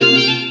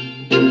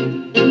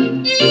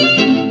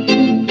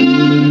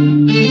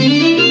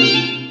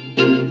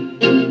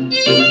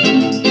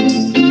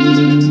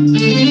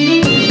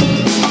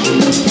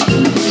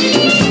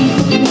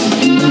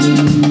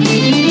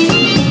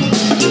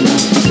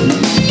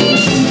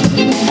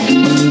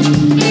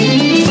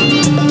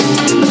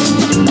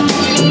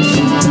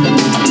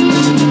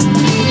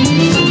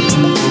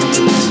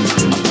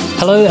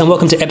Hello and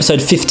welcome to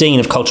episode 15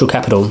 of Cultural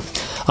Capital.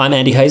 I'm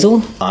Andy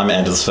Hazel. I'm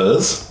Anders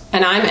Furs.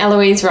 And I'm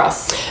Eloise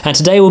Ross. And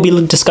today we'll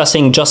be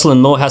discussing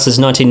Jocelyn Morehouse's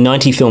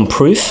 1990 film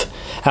Proof,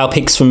 our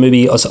picks from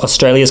Movie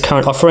Australia's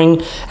current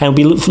offering, and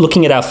we'll be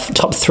looking at our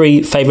top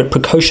 3 favourite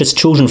precocious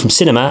children from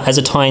cinema as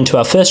a tie-in to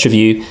our first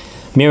review,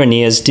 Mira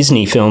Neer's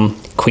Disney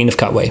film Queen of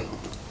Cutway.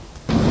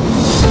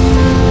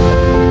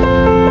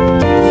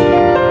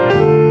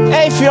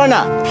 Hey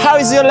Fiona, how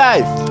is your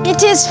life?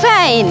 It is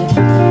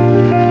fine.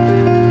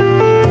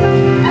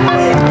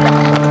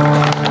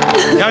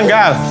 Young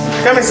girl,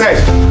 come inside.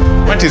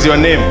 What is your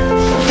name?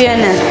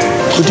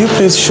 Fiona. Could you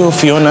please show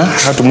Fiona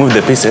how to move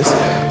the pieces?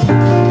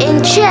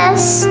 In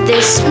chess,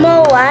 the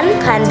small one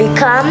can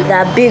become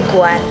the big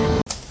one.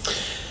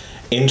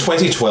 In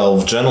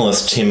 2012,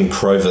 journalist Tim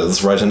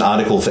Crovers wrote an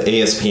article for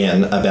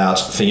ESPN about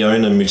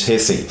Fiona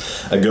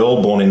Mutesi, a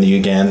girl born in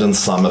the Ugandan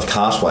slum of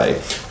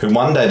Kartwe, who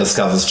one day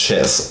discovers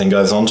chess and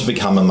goes on to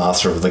become a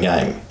master of the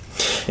game.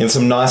 In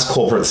some nice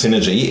corporate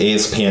synergy,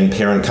 ESPN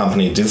parent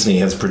company Disney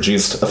has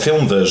produced a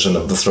film version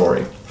of the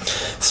story.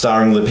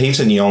 Starring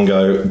Lupita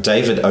Nyong'o,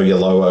 David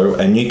Oyelowo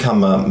and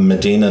newcomer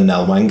Medina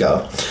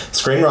Nalwanga,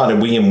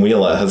 screenwriter William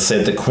Wheeler has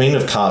said that Queen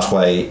of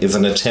Kartwe is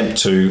an attempt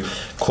to,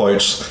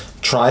 quote,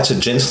 try to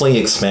gently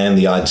expand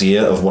the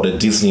idea of what a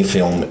Disney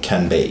film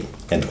can be,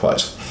 end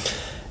quote.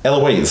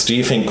 Eloise, do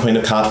you think Queen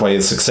of Kartwe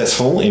is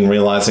successful in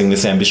realising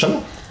this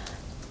ambition?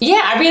 Yeah,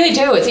 I really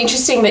do. It's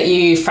interesting that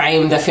you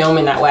frame the film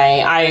in that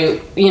way. I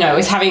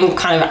was having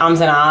kind of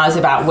ums and ahs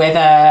about whether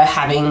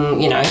having,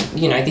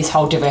 this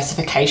whole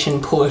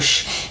diversification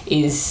push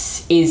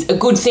is a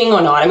good thing or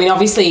not. I mean,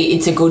 obviously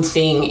it's a good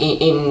thing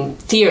in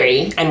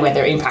theory, and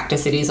whether in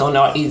practice it is or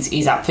not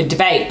is up for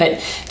debate.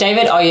 But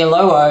David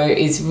Oyelowo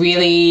is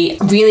really,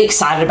 really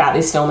excited about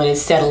this film and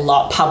has said a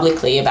lot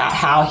publicly about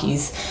how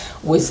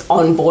was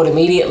on board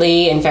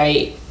immediately and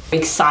very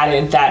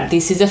excited that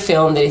this is a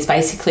film that is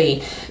basically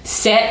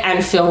set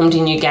and filmed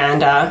in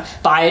Uganda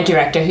by a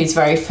director who's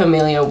very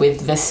familiar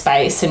with the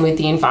space and with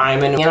the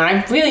environment. And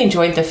I really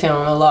enjoyed the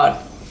film a lot.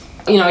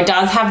 It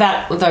does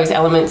have those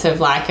elements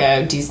of like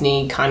a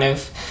Disney kind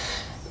of,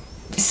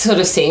 sort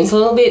of seems a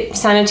little bit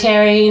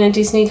sanitary in a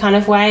Disney kind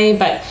of way,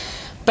 but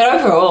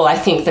overall, I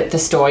think that the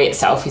story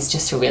itself is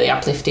just a really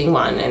uplifting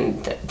one,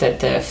 and that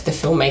the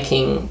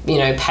filmmaking,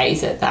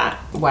 pays it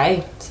that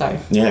way. So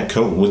yeah,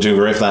 cool. Would you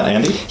agree with that,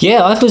 Andy?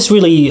 Yeah, I was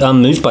really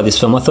moved by this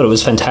film. I thought it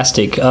was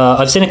fantastic.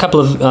 I've seen a couple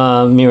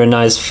of Mira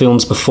Neer's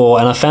films before,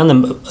 and I found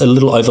them a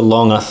little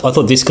overlong. I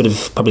thought this could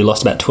have probably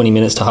lost about 20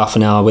 minutes to half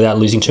an hour without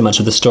losing too much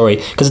of the story,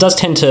 because it does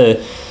tend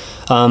to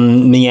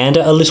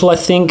meander a little, I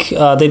think.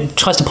 They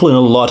tries to pull in a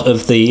lot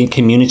of the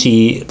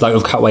community, like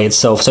of Cutway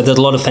itself. So there's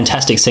a lot of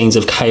fantastic scenes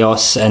of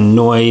chaos and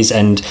noise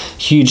and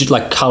huge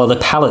colour. The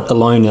palette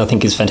alone, I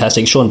think, is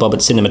fantastic. Sean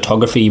Bobbitt's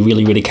cinematography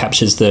really, really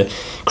captures the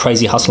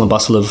crazy hustle and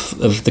bustle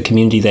of the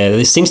community there.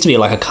 There seems to be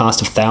like a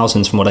cast of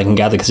thousands from what I can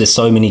gather, because there's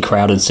so many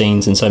crowded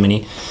scenes and so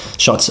many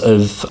shots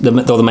of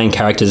the main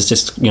characters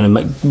just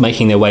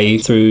making their way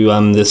through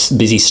the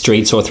busy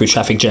streets or through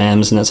traffic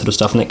jams and that sort of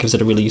stuff, and that gives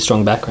it a really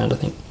strong background, I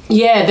think.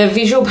 Yeah, the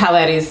visual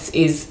palette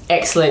is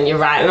excellent, you're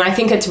right. And I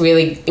think it's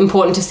really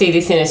important to see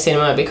this in a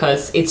cinema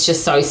because it's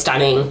just so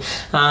stunning.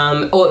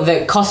 Or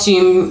the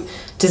costume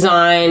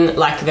design,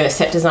 like the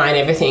set design,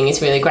 everything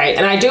is really great.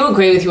 And I do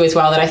agree with you as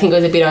well that I think it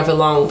was a bit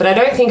overlong, but I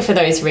don't think for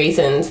those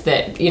reasons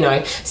that,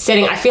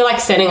 I feel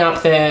like setting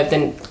up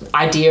the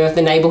idea of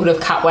the neighbourhood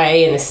of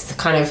Cutway and this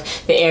kind of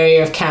the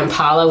area of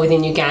Kampala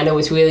within Uganda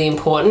was really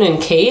important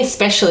and key,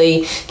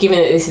 especially given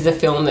that this is a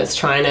film that's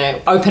trying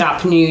to open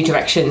up new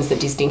directions that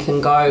Disney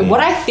can go. What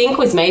I think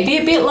was maybe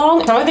a bit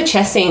long, some of the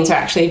chess scenes are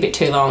actually a bit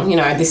too long.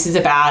 This is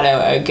about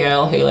a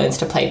girl who learns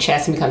to play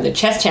chess and becomes a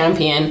chess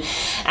champion,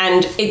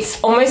 and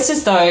it's almost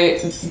as though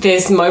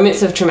there's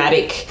moments of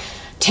dramatic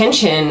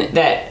tension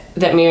that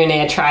Mira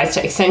Neer tries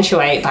to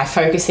accentuate by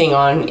focusing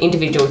on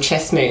individual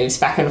chess moves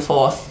back and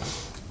forth.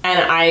 And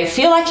I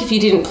feel like if you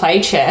didn't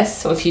play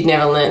chess, or if you'd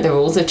never learnt the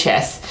rules of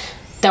chess,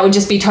 that would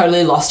just be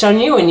totally lost on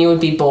you and you would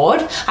be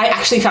bored. I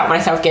actually felt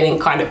myself getting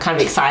kind of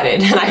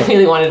excited, and I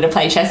really wanted to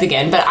play chess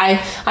again. But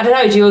I don't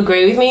know, do you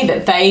agree with me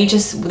that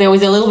there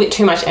was a little bit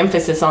too much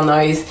emphasis on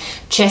those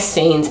chess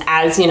scenes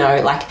as,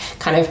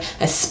 kind of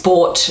a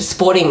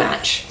sporting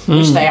match,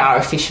 which they are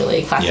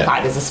officially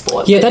classified as a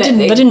sport. Yeah, that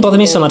didn't bother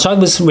me so much. I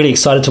was really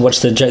excited to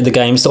watch the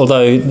games,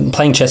 although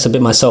playing chess a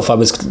bit myself, I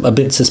was a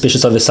bit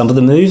suspicious over some of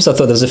the moves. I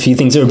thought there was a few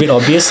things that were a bit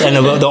obvious, and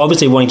they're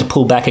obviously wanting to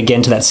pull back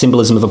again to that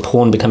symbolism of a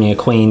pawn becoming a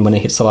queen when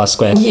it hits the last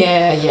square.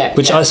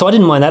 So I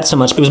didn't mind that so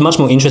much, but I was much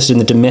more interested in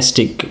the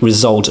domestic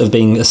result of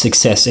being a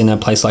success in a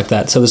place like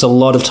that. So there's a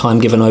lot of time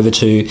given over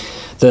to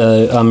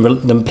the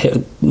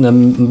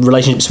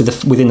relationships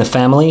within the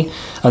family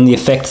and the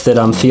effect that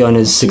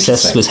Fiona's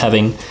success was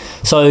having.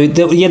 So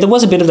there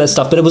was a bit of that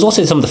stuff, but it was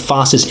also some of the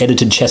fastest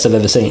edited chess I've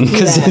ever seen,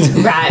 because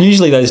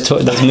usually those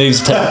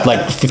moves take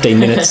like 15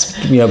 minutes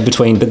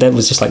between, but that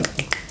was just like,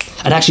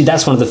 and actually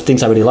that's one of the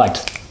things I really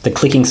liked. The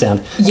clicking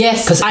sound.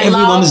 Yes, because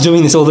everyone's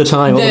doing this all the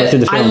time, all the way through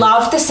the film. I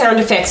love the sound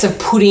effects of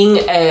putting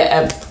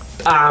a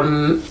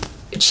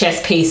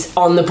chess piece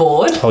on the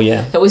board. Oh,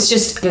 yeah. It was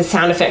just, the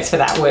sound effects for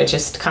that were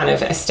just kind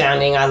of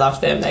astounding. I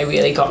loved them. They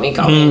really got me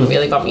going,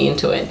 really got me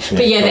into it.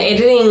 But yeah, the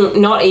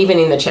editing, not even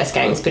in the chess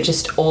games, but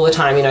just all the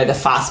time, the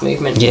fast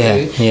movement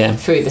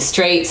through the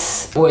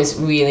streets was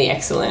really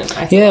excellent.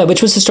 I Yeah,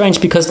 which was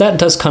strange because that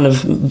does kind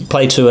of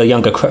play to a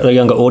younger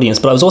audience.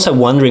 But I was also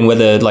wondering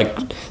whether, like,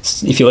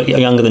 if you're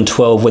younger than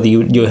 12, whether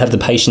you have the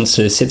patience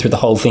to sit through the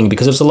whole thing,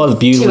 because there's a lot of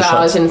beautiful 2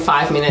 hours shots. and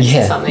 5 minutes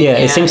or something. Yeah,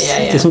 it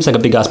seems like a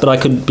big ask, but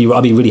I'd be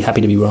really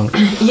happy to be wrong.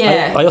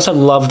 Yeah. I also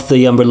loved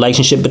the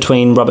relationship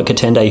between Robert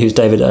Katende, who's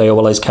David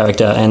Oyelowo's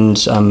character, and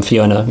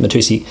Fiona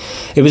Matusi.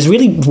 It was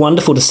really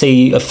wonderful to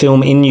see a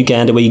film in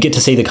Uganda where you get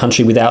to see the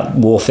country without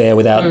warfare,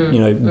 without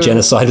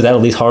genocide, without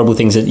all these horrible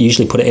things that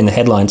usually put it in the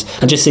headlines,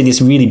 and just see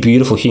this really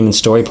beautiful human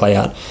story play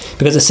out.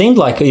 Because it seemed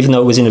like, even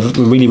though it was in a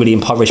really, really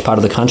impoverished part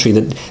of the country,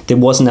 that there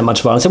wasn't that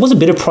much violence. There was a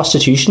bit of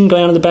prostitution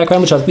going on in the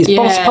background, which is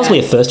possibly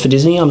a first for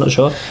Disney. I'm not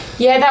sure.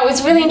 Yeah, that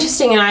was really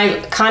interesting, and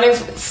I kind of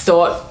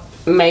thought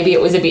maybe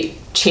it was a bit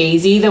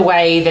cheesy the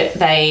way that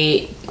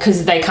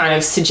because they kind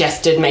of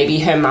suggested maybe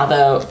her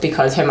mother,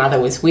 because her mother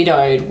was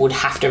widowed, would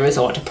have to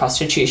resort to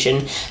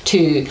prostitution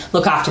to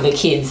look after the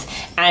kids.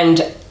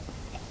 And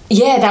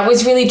yeah, that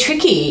was really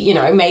tricky,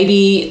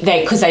 maybe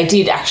because they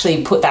did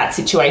actually put that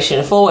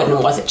situation forward,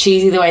 and was it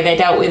cheesy the way they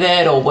dealt with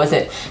it, or was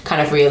it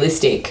kind of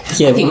realistic?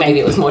 Yeah, I think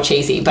maybe it was more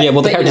cheesy. But,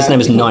 the character's name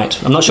is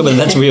Knight. I'm not sure whether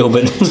that's real,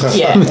 but it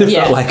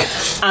felt like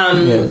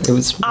it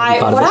was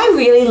what I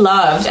really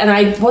loved, and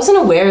I wasn't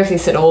aware of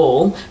this at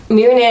all,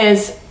 Mira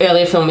Nair's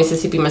earlier film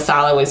Mississippi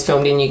Masala was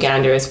filmed in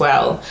Uganda as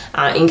well,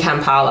 in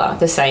Kampala,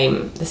 the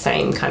same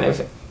kind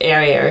of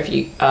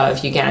area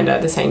of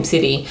Uganda, the same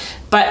city.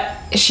 But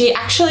she's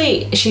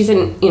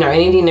an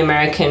Indian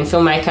American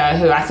filmmaker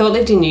who I thought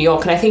lived in New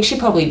York, and I think she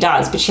probably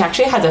does, but she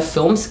actually has a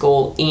film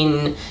school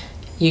in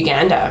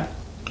Uganda.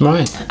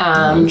 Right.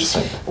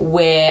 Interesting.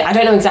 Where I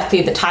don't know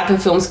exactly the type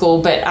of film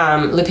school, but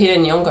Lupita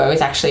Nyong'o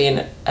is actually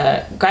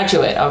a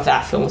graduate of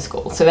that film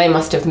school. So they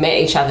must have met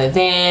each other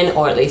then,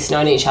 or at least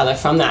known each other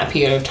from that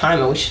period of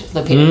time. I wish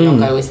Lupita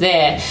Nyong'o was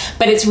there.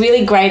 But it's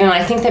really great, and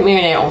I think that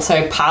Mira Nair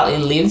also partly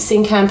lives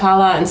in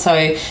Kampala, and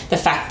so the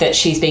fact that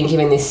she's been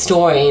given this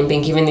story and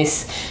been given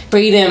this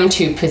freedom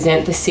to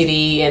present the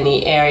city and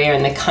the area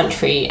and the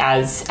country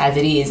as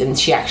it is, and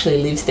she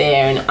actually lives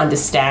there and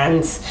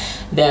understands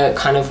the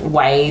kind of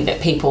way that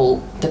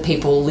people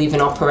live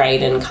and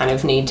operate and kind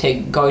of need to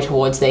go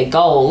towards their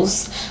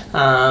goals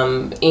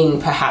in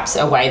perhaps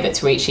a way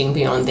that's reaching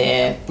beyond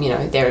their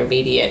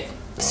immediate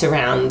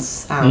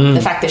surrounds.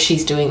 The fact that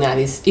she's doing that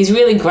is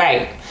really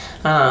great,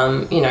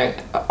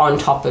 on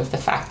top of the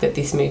fact that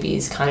this movie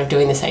is kind of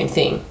doing the same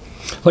thing.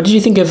 What did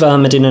you think of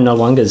Medina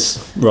Nalwanga's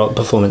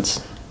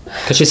performance?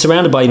 Because she's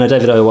surrounded by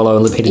David Oyelowo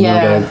and Lupita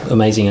Nyong'o,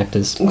 amazing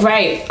actors.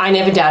 Great. I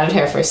never doubted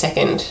her for a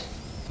second.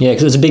 Yeah,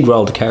 because it was a big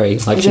role to carry.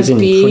 Like, she was in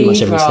pretty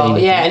much every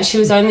scene. Yeah, and she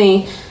was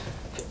only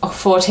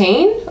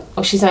 14,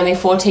 or she's only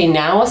 14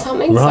 now or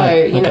something.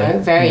 Right. So,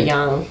 very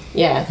young.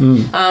 Yeah.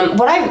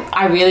 What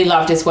I really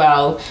loved as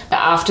well, that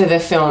after the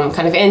film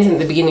kind of ends at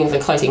the beginning of the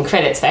closing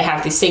credits, they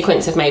have this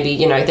sequence of maybe,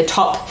 the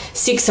top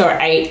 6 or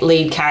 8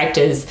 lead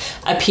characters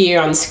appear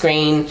on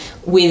screen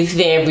with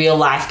their real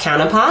life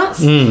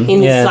counterparts in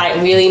this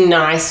really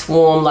nice,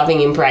 warm,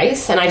 loving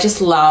embrace. And I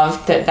just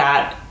loved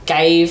that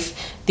gave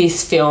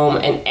this film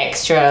an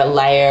extra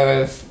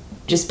layer of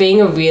just being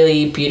a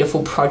really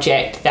beautiful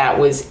project that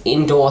was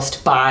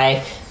endorsed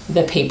by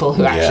the people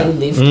who actually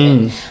lived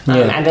it,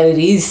 and that it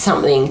is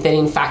something that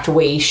in fact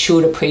we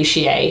should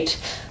appreciate,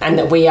 and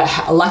that we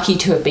are lucky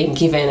to have been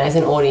given as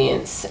an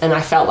audience. And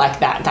I felt like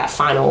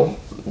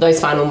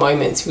those final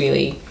moments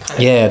really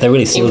kind of they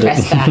really sealed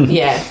impressed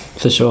that.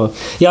 For sure.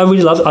 Yeah, I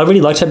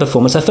really liked her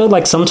performance. I felt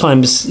like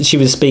sometimes she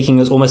was speaking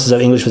almost as though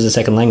English was a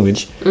second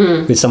language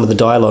with some of the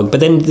dialogue.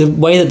 But then the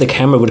way that the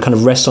camera would kind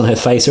of rest on her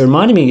face, it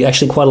reminded me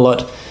actually quite a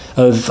lot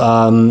of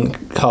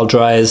Carl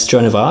Dreyer's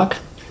Joan of Arc.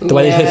 The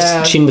way that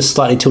her chin was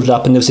slightly tilted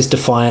up, and there was this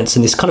defiance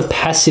and this kind of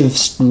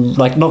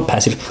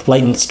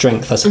latent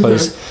strength, I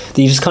suppose,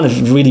 that you just kind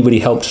of really, really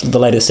helped the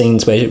later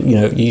scenes where,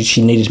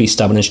 she needed to be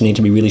stubborn and she needed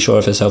to be really sure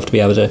of herself to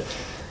be able to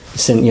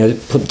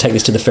take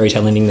this to the fairy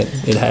tale ending that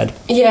it had.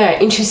 Yeah,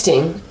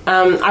 interesting.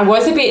 I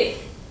was a bit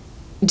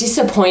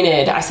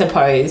disappointed, I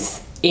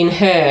suppose, in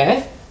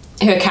her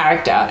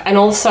character, and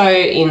also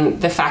in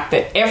the fact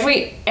that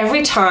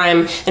every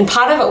time, and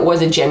part of it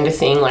was a gender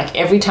thing, like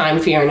every time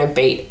Fiona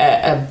beat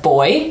a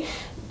boy,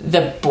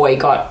 the boy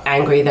got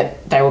angry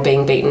that they were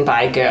being beaten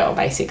by a girl,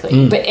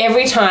 basically. But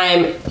every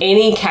time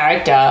any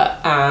character,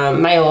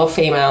 male or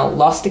female,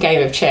 lost a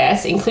game of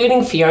chess,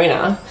 including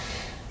Fiona,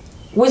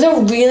 was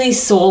a really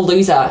sore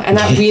loser, and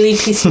that really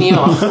pissed me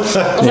off.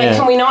 I was like,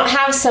 can we not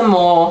have some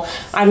more,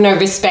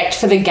 respect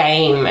for the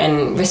game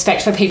and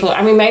respect for people?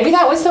 I mean, maybe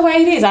that was the way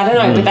it is, I don't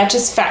know, but that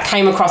just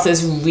came across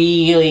as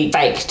really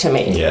fake to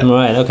me. Yeah.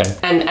 Right, okay.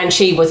 And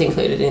she was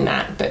included in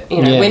that, but,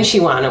 when she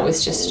won, it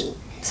was just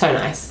so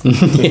nice.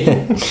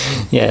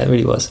 Yeah, it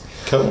really was.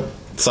 Cool.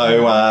 So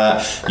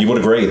you would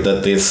agree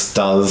that this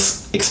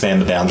does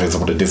expand the boundaries of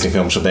what a Disney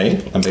film should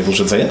be, and people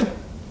should see it?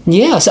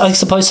 Yeah, I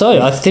suppose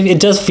so. I think it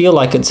does feel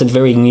like it's a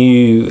very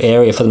new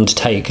area for them to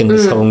take, and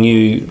this whole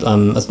new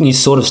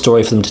sort of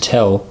story for them to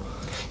tell.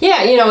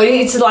 Yeah,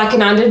 it's like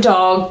an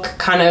underdog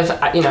kind of,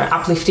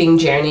 uplifting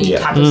journey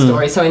type of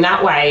story. So in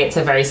that way, it's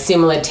a very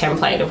similar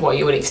template of what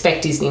you would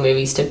expect Disney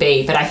movies to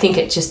be. But I think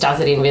it just does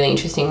it in really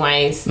interesting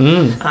ways.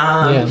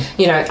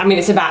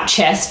 It's about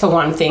chess for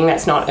one thing.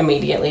 That's not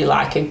immediately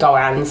like a go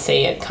out and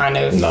see it kind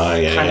of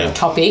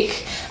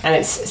topic. And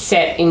it's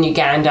set in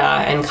Uganda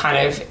and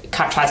kind of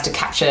tries to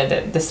capture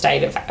the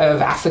state of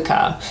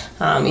Africa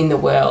in the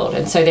world.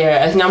 And so there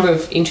are a number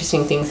of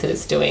interesting things that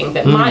it's doing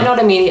that might not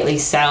immediately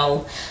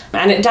sell.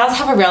 And it does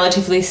have a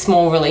relatively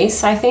small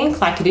release, I think.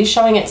 Like, it is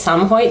showing at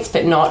some points,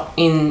 but not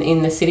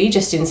in the city,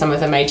 just in some of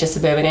the major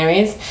suburban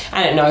areas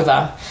and at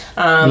Nova.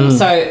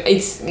 So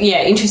it's,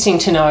 interesting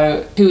to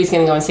know who is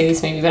going to go and see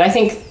this movie. But I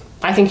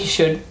think you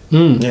should.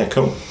 Yeah,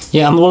 cool.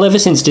 Yeah, well, ever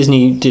since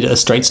Disney did A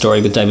Straight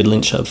Story with David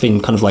Lynch, I've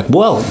been kind of like,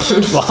 well,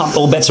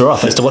 all bets are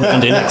off as to what they're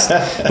going to do next.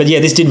 But yeah,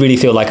 this did really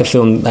feel like a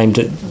film aimed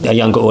at a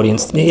younger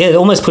audience. Yeah, it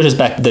almost pushes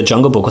back The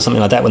Jungle Book or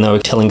something like that, when they were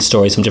telling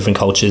stories from different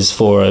cultures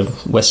for a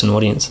Western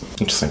audience.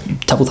 Interesting.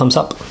 Double thumbs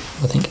up,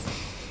 I think.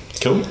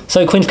 Cool.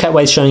 So Queen of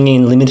Catway is showing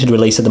in limited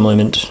release at the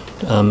moment,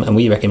 and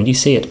we recommend you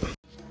see it.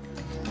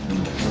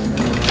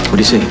 What do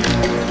you see?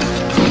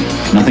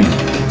 Nothing.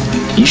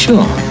 You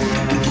sure?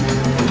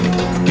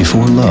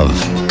 Before love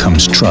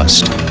comes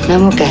trust. No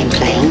more game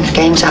playing.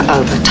 Games are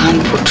over. Time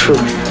for truth.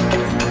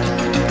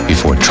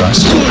 Before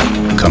trust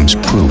comes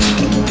proof.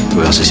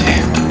 Who else is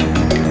here?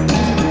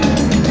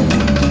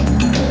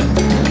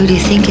 Who do you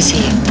think is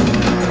here?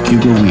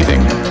 Hugo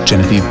Weaving,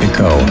 Genevieve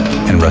Picot,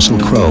 and Russell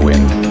Crowe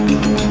in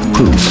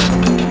Proof.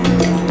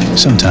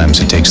 Sometimes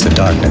it takes the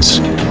darkness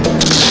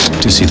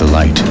to see the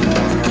light.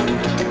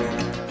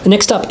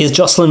 Next up is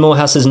Jocelyn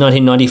Morehouse's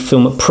 1990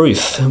 film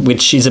Proof,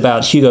 which is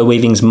about Hugo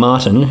Weaving's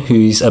Martin,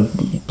 who's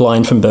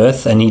blind from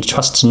birth, and he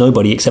trusts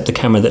nobody except the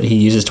camera that he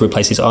uses to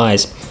replace his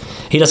eyes.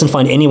 He doesn't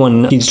find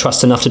anyone he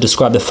trusts enough to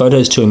describe the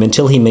photos to him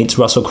until he meets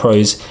Russell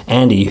Crowe's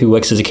Andy, who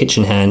works as a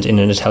kitchen hand in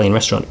an Italian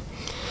restaurant.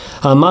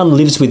 Martin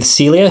lives with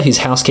Celia, his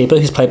housekeeper,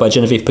 who's played by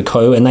Genevieve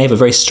Picot, and they have a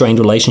very strained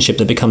relationship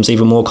that becomes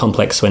even more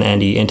complex when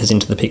Andy enters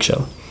into the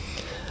picture.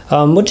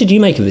 What did you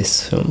make of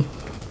this film?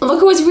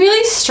 Look, it was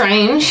really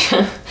strange,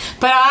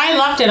 but I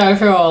loved it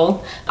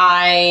overall.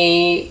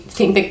 I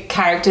think the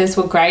characters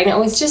were great, and it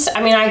was just,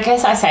 I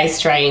guess I say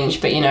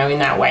strange, but, in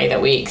that way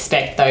that we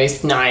expect those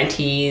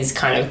 90s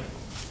kind of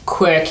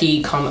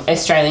quirky,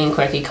 Australian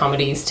quirky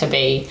comedies to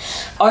be.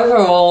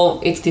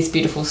 Overall, it's this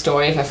beautiful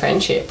story of a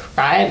friendship,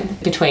 right,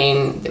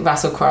 between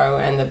Russell Crowe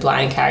and the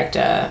blind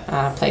character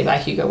played by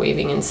Hugo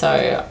Weaving, and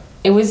so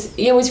it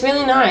was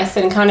really nice,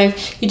 and kind of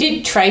you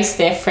did trace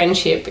their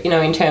friendship,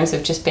 in terms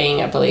of just being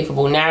a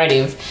believable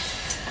narrative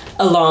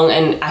along,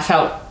 and I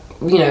felt,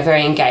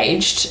 very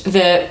engaged.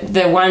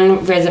 The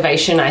one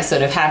reservation I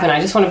sort of have, and I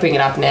just want to bring it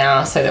up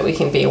now so that we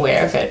can be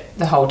aware of it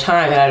the whole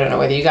time, and I don't know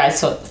whether you guys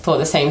thought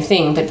the same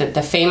thing, but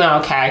the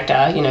female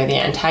character, the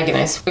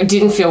antagonist, it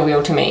didn't feel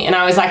real to me, and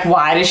I was like,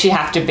 why does she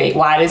have to be?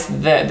 Why does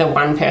the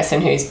one person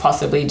who's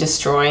possibly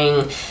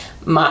destroying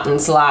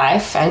Martin's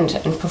life and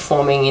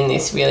performing in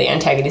this really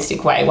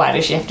antagonistic way, why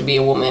does she have to be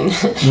a woman?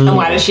 And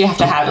why does she have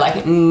to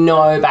have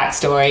no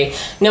backstory,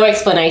 no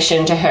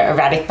explanation to her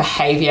erratic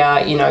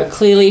behaviour?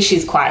 Clearly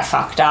she's quite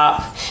fucked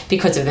up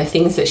because of the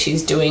things that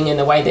she's doing and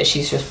the way that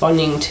she's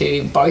responding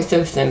to both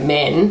of the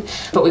men,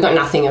 but we got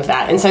nothing of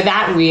that, and so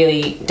that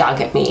really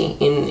dug at me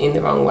in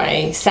the wrong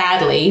way,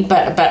 sadly,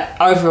 but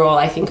overall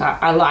I think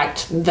I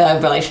liked the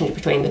relationship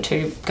between the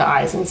two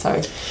guys, and so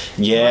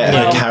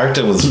her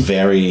character was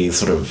very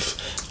sort of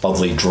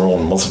oddly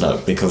drawn, wasn't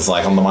it? Because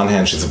on the one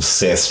hand she's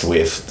obsessed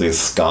with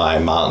this guy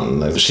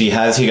Martin. She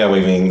has Hugo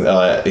Weaving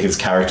his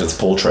character's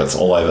portraits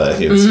all over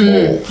his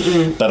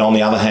wall, but on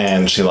the other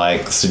hand she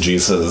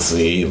seduces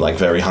the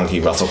very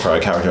hunky Russell Crowe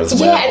character as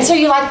well. Yeah, and so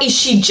you're like, is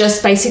she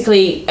just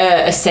basically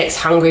a sex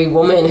hungry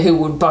woman who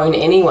would bone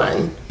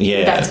anyone?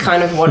 Yeah, that's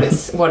kind of what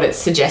it's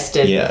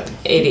suggested.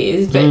 It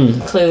is,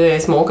 but clearly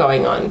there's more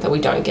going on that we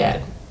don't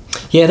get.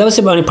 Yeah, that was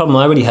the only problem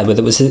I really had with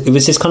it. It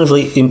was this kind of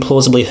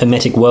implausibly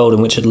hermetic world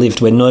in which it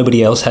lived, where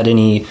nobody else had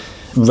any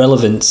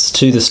relevance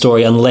to the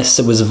story unless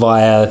it was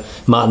via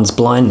Martin's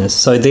blindness.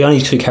 So the only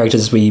two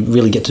characters we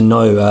really get to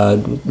know are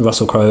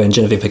Russell Crowe and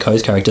Genevieve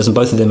Picot's characters, and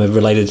both of them are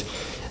related,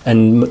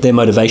 and their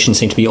motivations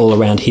seem to be all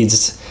around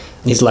his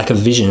lack of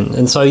vision.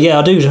 And so, yeah,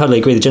 I do totally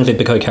agree. The Genevieve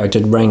Picot character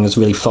rang as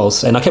really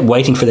false, and I kept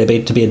waiting for there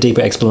to be a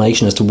deeper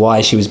explanation as to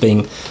why she was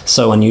being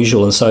so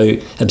unusual and so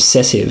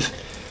obsessive.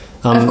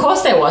 Of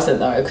course there wasn't,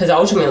 though, because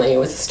ultimately it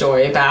was a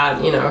story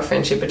about, a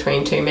friendship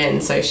between two men,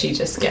 so she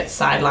just gets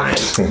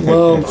sidelined.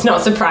 Well, it's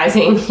not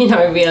surprising,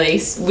 really,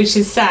 which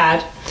is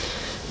sad.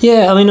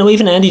 Yeah,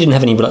 even Andy didn't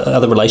have any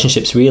other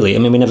relationships, really.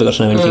 We never got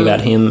to know anything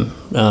about him.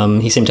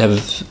 He seemed to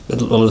have a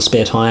lot of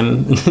spare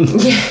time.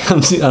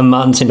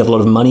 Martin seemed to have a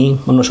lot of money.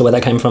 I'm not sure where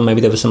that came from. Maybe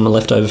there was some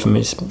left over from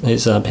his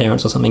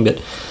parents or something, but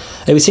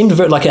It seemed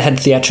very, like it had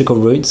theatrical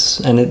roots,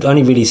 and it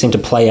only really seemed to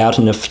play out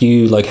in a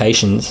few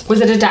locations. Was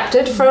it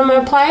adapted from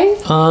a play?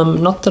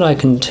 Not that I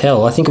can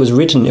tell. I think it was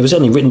written. It was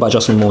certainly written by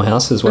Jocelyn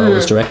Moorhouse as well. It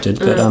was directed,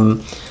 but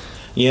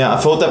yeah, I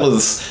thought that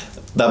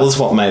was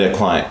what made it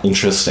quite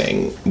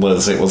interesting.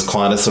 Was it was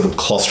quite a sort of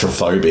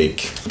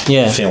claustrophobic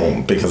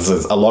film, because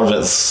a lot of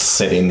it's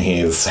set in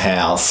his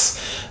house.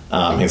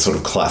 His sort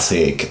of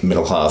classic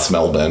middle-class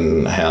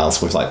Melbourne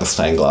house with like the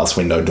stained glass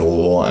window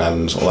door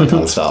and all that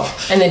kind of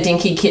stuff. And the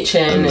dinky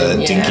kitchen.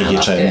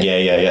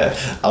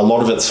 Yeah. A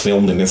lot of it's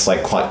filmed in this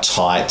like quite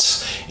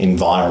tight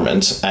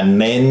environment,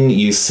 and then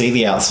you see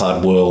the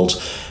outside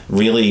world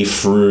really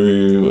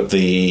through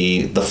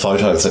the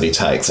photos that he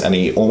takes, and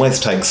he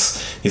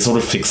sort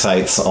of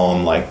fixates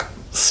on like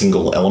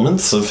single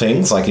elements of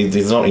things. Like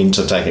he's not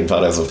into taking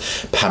photos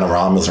of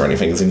panoramas or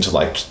anything. He's into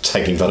like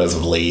taking photos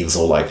of leaves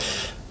or like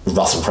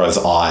Russell Crowe's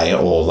eye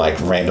or like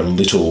random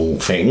little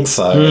things.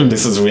 So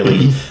this is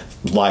really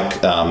like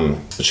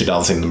she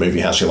does in the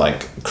movie, how she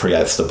like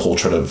creates the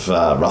portrait of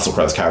Russell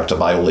Crowe's character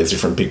by all these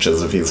different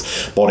pictures of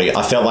his body.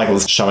 I felt like it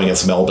was showing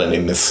us Melbourne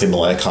in this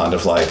similar kind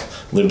of like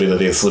a little bit of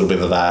this, a little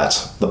bit of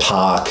that. The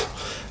park.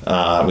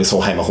 We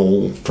saw Hamer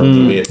Hall for a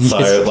little bit,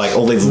 so like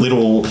all these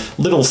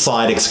little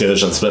side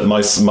excursions, but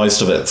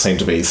most of it seemed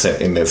to be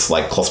set in this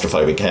like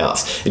claustrophobic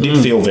house. It did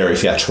feel very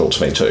theatrical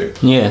to me too.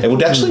 Yeah, it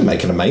would actually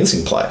make an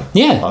amazing play.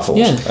 Yeah, I thought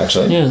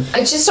actually. Yeah,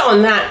 just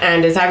on that,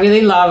 Anders, I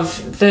really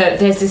love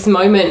there's this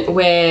moment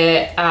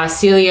where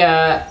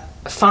Celia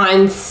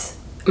finds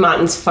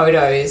Martin's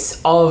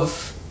photos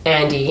of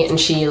Andy, and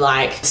she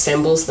like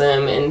assembles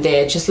them, and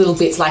they're just little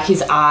bits like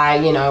his eye,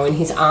 and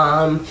his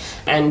arm,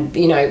 and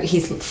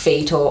his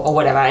feet or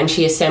whatever, and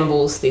she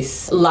assembles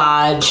this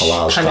large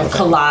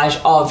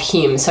collage of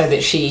him, so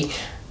that she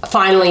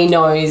finally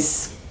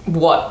knows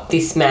what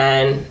this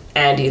man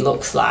Andy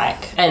looks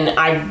like. And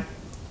I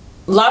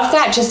love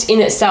that just in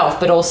itself,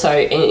 but also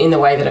in the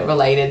way that it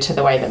related to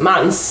the way that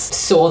Martin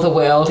saw the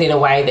world, in a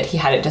way that he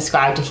had it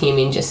described to him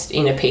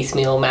in a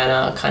piecemeal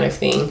manner kind of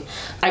thing.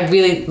 I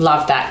really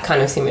love that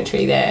kind of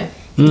symmetry there.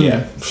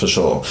 Yeah, for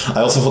sure.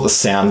 I also thought the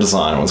sound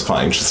design was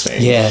quite interesting.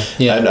 Yeah.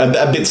 And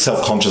a bit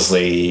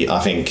self-consciously, I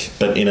think,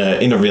 but in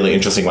a really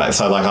interesting way.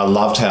 So, like, I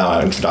loved how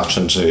our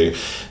introduction to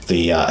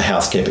the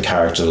housekeeper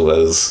character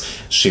was,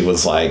 she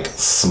was like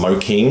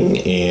smoking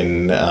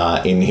in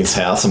his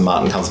house, and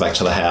Martin comes back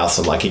to the house,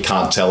 and like he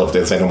can't tell if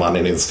there's anyone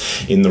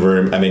in the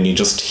room, and then you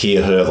just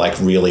hear her like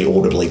really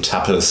audibly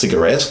tap her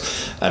cigarette,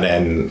 and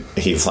then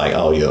he's like,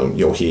 "Oh,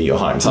 you're here, you're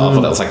home." So I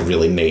thought that was like a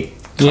really neat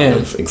kind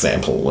of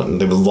example, and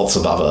there were lots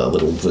of other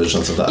little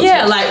versions of that.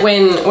 Yeah, like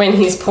when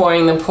he's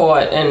pouring the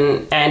port,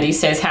 and Andy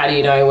says, "How do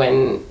you know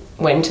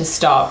when to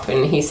stop?"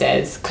 And he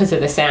says, "Because of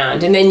the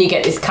sound." And then you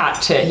get this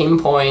cut to him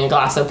pouring a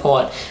glass of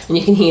port, and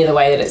you can hear the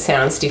way that it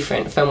sounds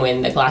different from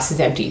when the glass is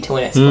empty to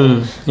when it's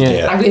full.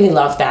 I really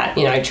love that,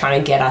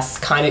 trying to get us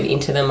kind of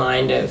into the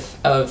mind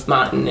of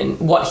Martin and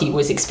what he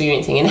was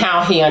experiencing and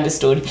how he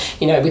understood,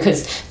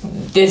 because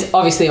there's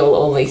obviously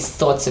all these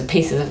sorts of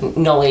pieces of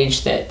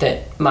knowledge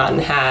that Martin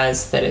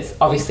has that is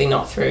obviously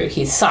not through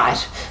his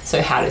sight.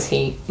 So how does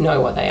he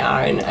know what they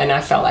are? And I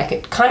felt like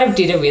it kind of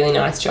did a really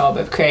nice job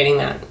of creating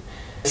that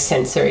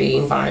sensory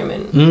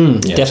environment.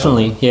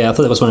 Definitely. Yeah, I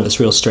thought that was one of its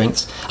real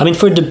strengths. I mean,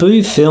 for a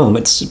debut film,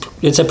 it's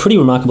a pretty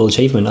remarkable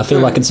achievement. I feel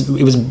like it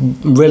was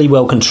really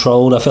well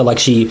controlled. I felt like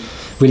she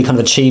really kind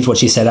of achieved what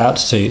she set out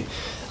to.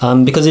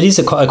 Because it is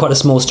quite a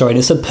small story, and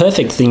it's a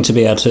perfect thing to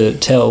be able to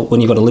tell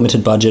when you've got a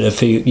limited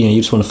budget.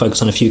 You just want to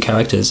focus on a few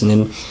characters, and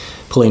then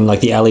pull in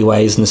like the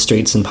alleyways and the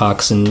streets and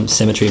parks and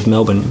cemetery of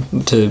Melbourne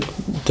to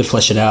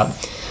flesh it out.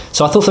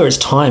 So I thought for its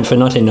time, for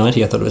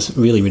 1990, I thought it was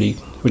really, really,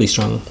 really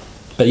strong.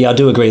 But yeah, I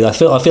do agree. I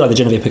feel like the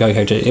Genevieve Picault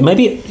character,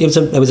 maybe it was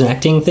an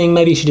acting thing.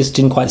 Maybe she just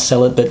didn't quite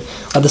sell it. But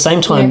at the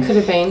same time, could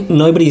have been.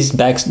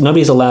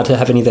 Nobody's allowed to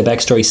have any of their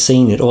backstory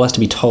seen. It all has to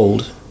be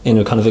told in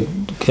a kind of a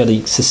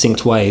fairly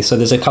succinct way. So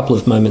there's a couple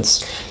of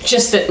moments.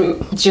 Just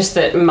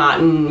that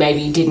Martin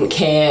maybe didn't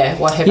care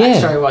what her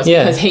backstory was,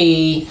 because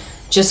he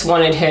just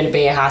wanted her to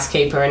be a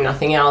housekeeper and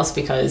nothing else,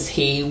 because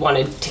he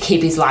wanted to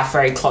keep his life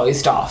very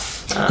closed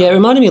off. It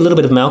reminded me a little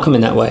bit of Malcolm in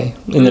that way,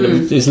 in that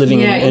it was living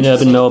in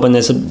urban Melbourne.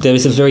 There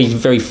is a very,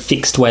 very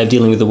fixed way of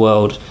dealing with the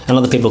world, and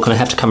other people kind of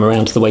have to come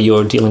around to the way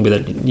you're dealing with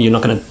it. You're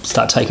not going to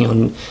start taking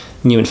on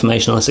new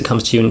information unless it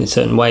comes to you in a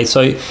certain way.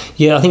 So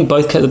yeah, I think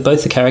both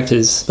the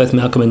characters, both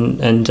Malcolm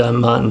and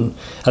Martin,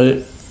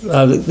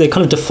 they're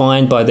kind of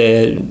defined by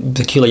their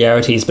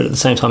peculiarities, but at the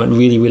same time it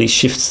really, really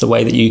shifts the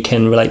way that you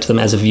can relate to them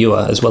as a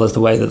viewer, as well as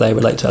the way that they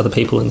relate to other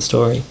people in the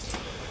story.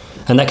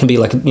 And that can be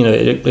like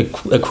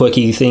a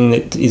quirky thing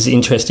that is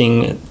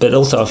interesting, but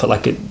also I felt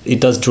like it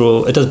does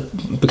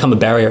become a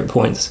barrier at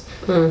points,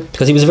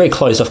 because he was a very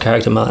closed off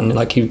character, Martin.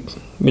 Like he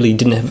really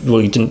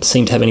didn't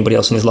seem to have anybody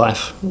else in his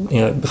life,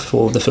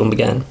 before the film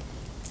began.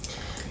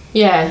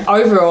 Yeah,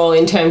 overall,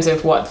 in terms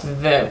of what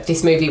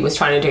this movie was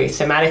trying to do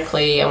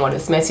thematically and what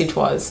its message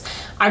was,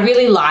 I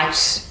really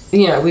liked,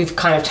 we've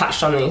kind of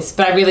touched on this,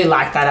 but I really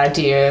liked that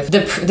idea of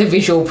the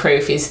visual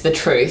proof is the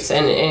truth,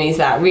 and is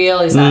that real?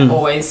 Is that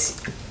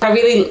always I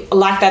really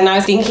like that, and I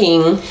was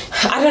thinking,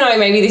 I don't know,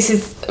 maybe this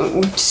is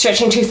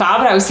stretching too far,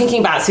 but I was thinking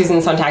about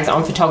Susan Sontag's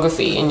On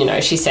Photography, and, you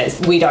know, she says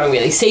we don't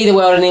really see the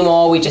world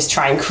anymore, we just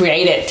try and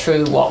create it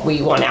through what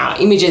we want our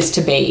images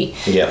to be.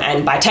 Yeah.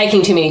 And by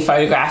taking too many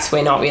photographs,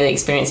 we're not really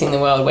experiencing the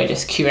world, we're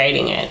just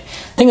curating it.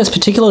 I think it's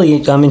particularly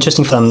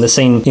interesting for them, the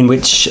scene in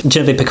which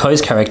Genevieve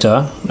Picot's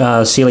character,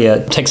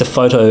 Celia, takes a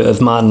photo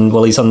of Martin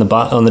while he's on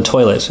the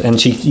toilet,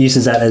 and she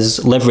uses that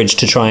as leverage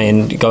to try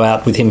and go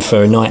out with him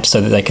for a night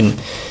so that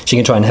she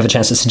can try and have a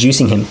chance at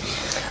seducing him.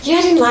 Yeah,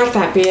 I didn't like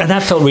that bit. And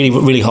that felt really,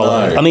 really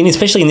hollow. No. I mean,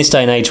 especially in this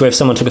day and age where if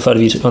someone took a photo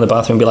of you on the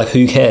bathroom, be like,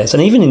 who cares?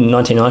 And even in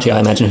 1990,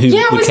 I imagine, who would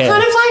care? Yeah, it was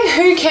kind of like,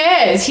 who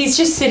cares? He's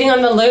just sitting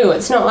on the loo.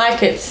 It's not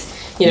like it's,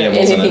 you know,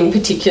 anything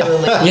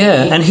particularly.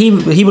 Yeah, and he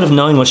would have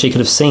known what she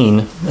could have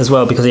seen as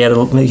well because he had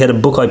a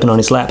book open on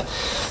his lap.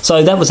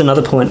 So that was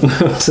another point where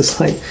I was just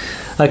like,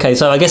 okay,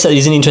 so I guess that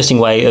is an interesting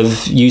way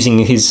of using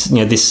his, you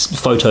know, this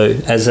photo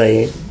as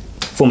a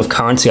form of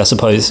currency, I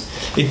suppose.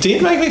 It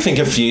did make me think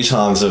a few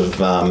times of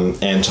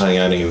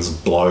Antonioni's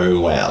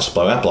blow up.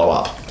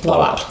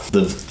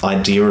 The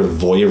idea of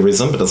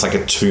voyeurism, but it's like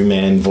a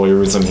two-man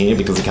voyeurism here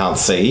because he can't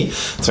see,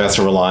 so he has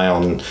to rely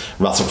on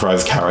Russell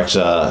Crowe's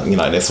character. You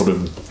know, they're sort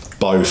of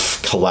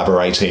both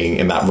collaborating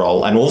in that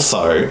role, and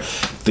also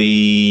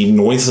the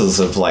noises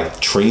of like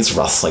trees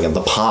rustling in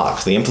the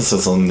park, the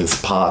emphasis on this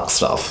park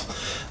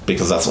stuff,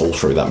 because that's all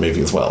through that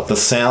movie as well. The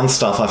sound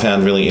stuff I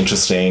found really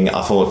interesting.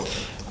 I thought,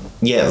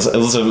 yeah, it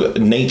was a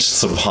neat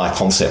sort of high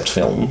concept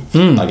film,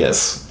 I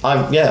guess.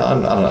 I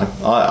don't know.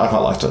 I quite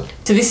liked it.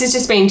 So this has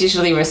just been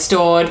digitally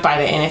restored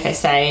by the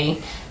NFSA.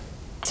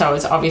 So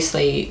it's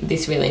obviously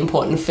this really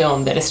important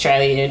film that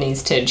Australia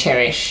needs to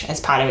cherish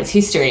as part of its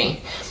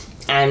history.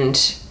 And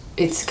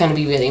it's going to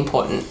be really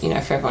important, you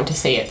know, for everyone to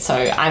see it. So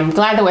I'm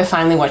glad that we're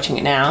finally watching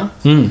it now.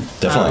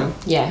 Definitely.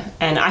 Yeah,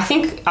 and I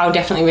think I'll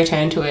definitely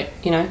return to it.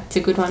 You know, it's a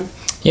good one.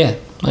 Yeah,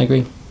 I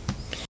agree.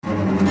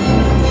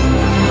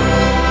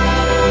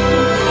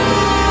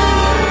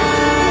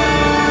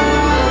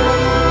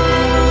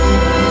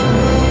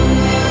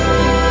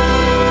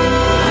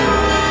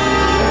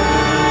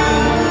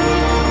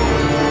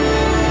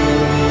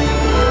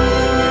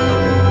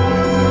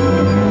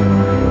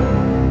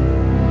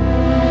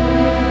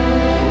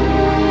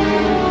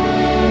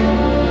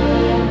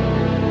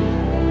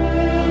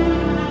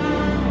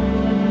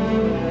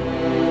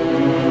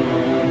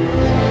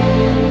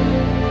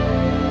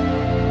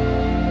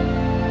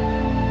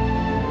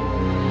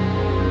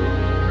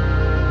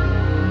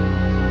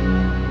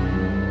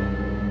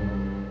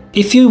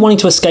 If you're wanting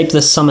to escape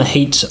the summer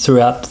heat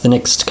throughout the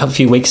next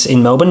few weeks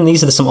in Melbourne,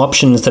 these are some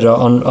options that are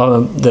on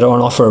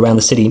offer around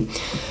the city.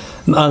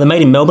 The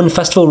Made in Melbourne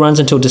Festival runs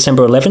until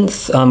December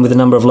 11th with a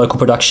number of local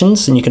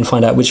productions, and you can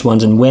find out which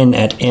ones and when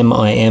at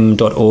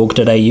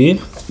mim.org.au.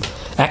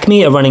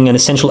 Acme are running an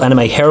Essential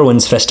Anime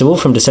Heroines Festival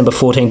from December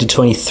 14 to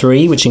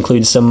 23, which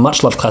includes some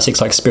much-loved classics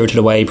like Spirited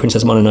Away,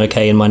 Princess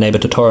Mononoke and My Neighbor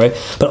Totoro.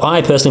 But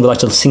I personally would like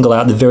to single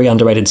out the very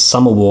underrated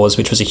Summer Wars,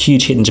 which was a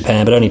huge hit in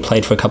Japan but only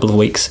played for a couple of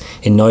weeks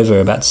in Nova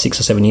about 6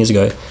 or 7 years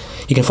ago.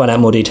 You can find out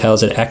more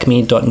details at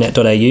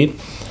acme.net.au.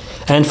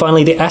 And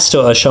finally, the Astor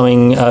are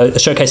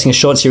showcasing a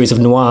short series of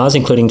noirs,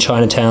 including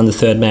Chinatown, The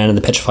Third Man and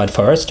The Petrified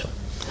Forest.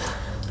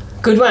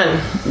 Good one.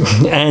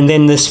 And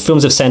then there's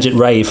films of Sanjit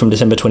Ray from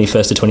December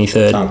 21st to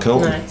 23rd. Oh, cool.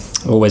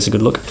 Nice. Always a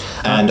good look.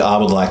 And I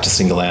would like to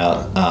single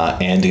out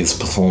Andy's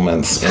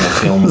performance in a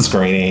film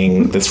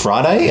screening this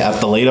Friday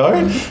at the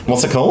Lido.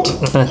 What's it called?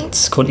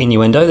 It's called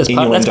Innuendo. That's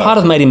part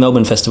of Made in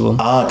Melbourne Festival.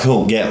 Ah,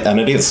 cool. Yeah, and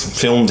it is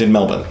filmed in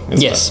Melbourne.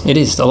 Yes, it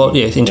is. A lot,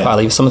 yeah,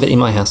 entirely. Yeah. Some of it in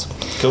my house.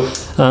 Cool.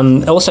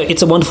 Also,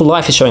 It's a Wonderful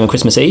Life is showing on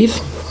Christmas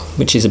Eve,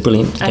 which is a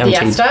brilliant At the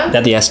Astor?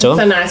 At the Astor. It's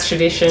a nice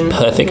tradition.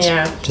 Perfect.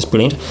 Yeah. Just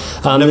brilliant.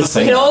 Never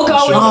seen We can all go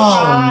and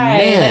cry.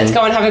 man. Let's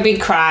go and have a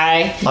big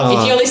cry.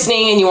 If you're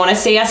listening and you want to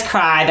see us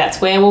cry,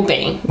 that's where we'll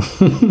be.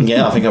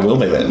 Yeah, I think I will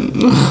be there.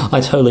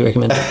 I totally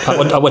recommend it.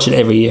 I watch it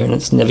every year and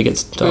it never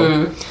gets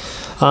dull.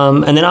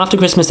 And then after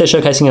Christmas, they're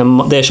showing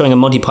a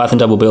Monty Python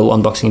double bill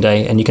on Boxing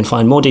Day, and you can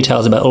find more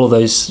details about all of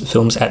those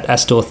films at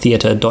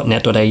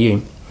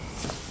astortheatre.net.au.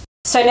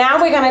 So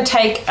now we're going to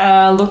take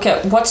a look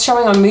at what's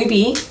showing on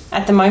Mubi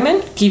at the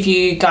moment, give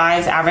you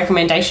guys our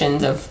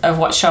recommendations of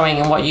what's showing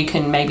and what you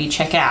can maybe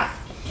check out.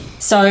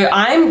 So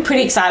I'm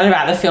pretty excited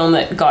about the film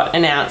that got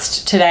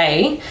announced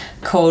today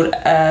called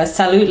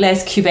Salut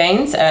les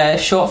Cubains, a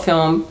short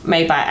film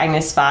made by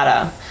Agnes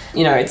Varda.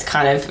 You know, it's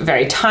kind of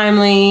very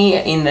timely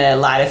in the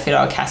light of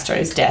Fidel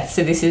Castro's death.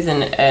 So this is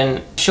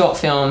a short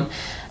film,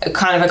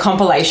 kind of a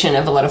compilation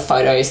of a lot of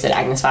photos that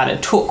Agnes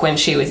Varda took when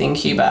she was in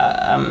Cuba,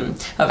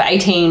 of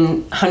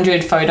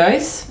 1,800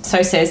 photos,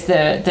 so says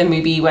the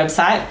Mubi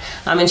website,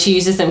 and she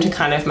uses them to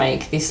kind of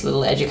make this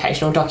little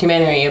educational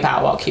documentary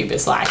about what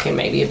Cuba's like and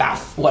maybe about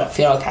what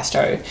Fidel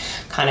Castro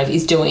kind of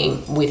is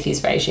doing with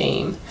his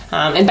regime.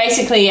 And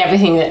basically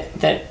everything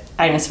that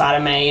Agnes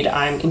Varda made,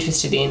 I'm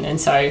interested in, and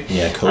so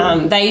yeah,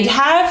 cool. They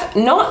have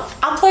not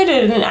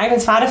uploaded an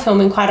Agnes Varda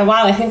film in quite a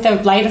while. I think the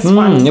latest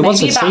one,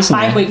 maybe about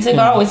 5 weeks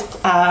ago, was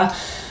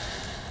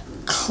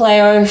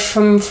Cleo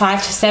from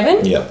 5 to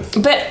 7. Yep.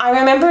 But I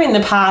remember in the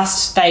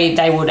past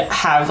they would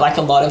have like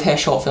a lot of her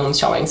short films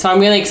showing. So I'm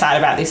really excited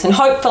about this, and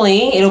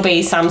hopefully it'll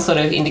be some sort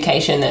of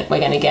indication that we're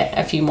going to get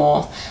a few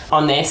more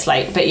on their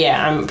slate. But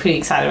yeah, I'm pretty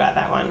excited about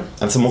that one.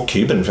 And some more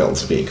Cuban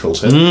films would be cool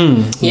too.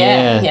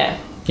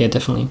 Yeah,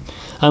 definitely.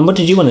 What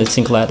did you want to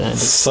single out, Andy?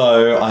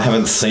 So I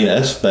haven't seen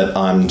it, but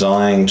I'm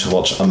dying to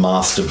watch A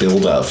Master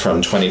Builder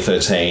from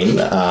 2013.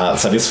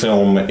 So this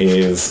film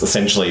is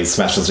essentially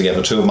smashes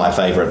together two of my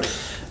favourite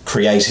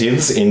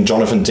creatives in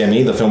Jonathan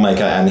Demme, the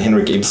filmmaker, and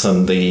Henrik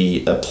Ibsen,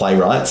 the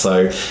playwright.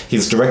 So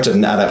he's directed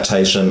an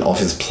adaptation of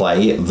his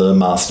play, The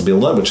Master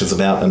Builder, which is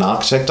about an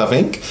architect, I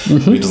think,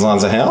 who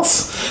designs a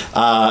house.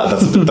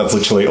 That's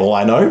literally all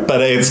I know. But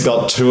it's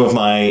got two of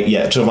my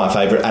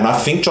favourite. And I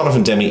think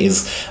Jonathan Demme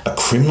is a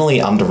criminally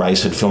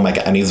underrated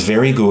filmmaker, and he's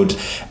very good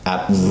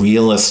at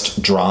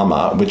realist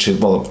drama, which is,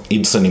 well,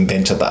 Ibsen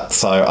invented that.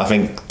 So I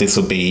think this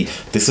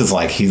is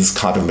like his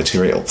kind of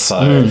material.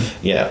 So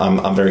yeah,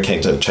 I'm very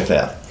keen to check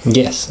that out.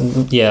 Yes,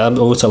 yeah, I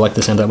also like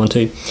the sound of that one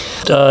too.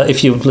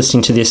 If you're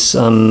listening to this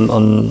on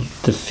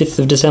the 5th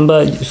of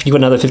December, if you've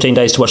got another 15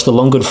 days to watch The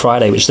Long Good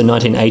Friday, which is the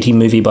 1980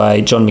 movie by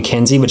John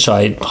Mackenzie, which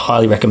I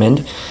highly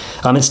recommend.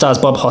 It stars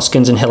Bob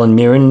Hoskins and Helen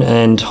Mirren,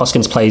 and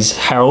Hoskins plays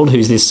Harold,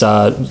 who's this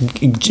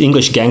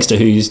English gangster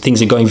whose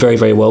things are going very,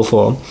 very well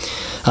for.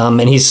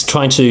 And he's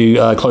trying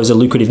to close a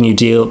lucrative new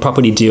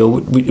property deal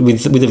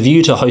with a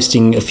view to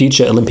hosting a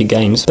future Olympic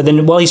Games. But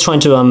then while he's trying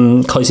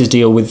to close his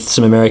deal with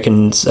some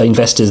American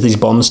investors, these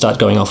bombs start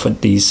going off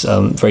at these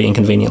very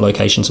inconvenient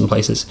locations and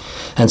places.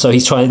 And so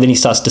then he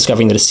starts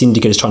discovering that a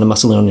syndicate is trying to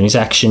muscle in on his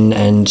action,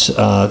 and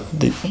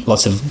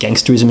lots of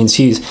gangsterism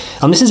ensues.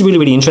 This is really,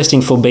 really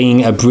interesting for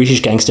being a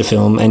British gangster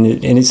film,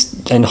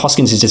 and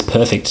Hoskins is just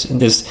perfect.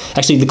 There's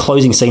actually the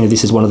closing scene of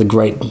this is one of the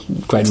great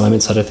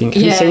moments that I think.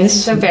 Have you seen this?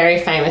 It's a very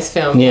famous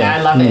film. Yeah,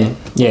 I love it.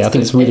 Yeah, I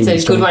think it's really, really a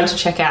strong. good one to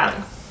check out.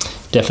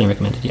 Definitely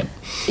recommended, yep.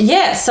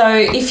 Yeah, so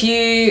if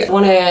you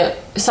want to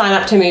sign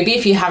up to Mubi,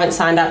 if you haven't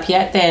signed up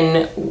yet,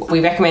 then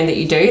we recommend that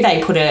you do. They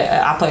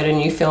upload a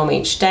new film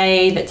each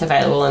day that's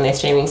available on their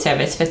streaming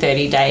service for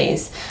 30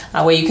 days,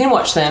 where you can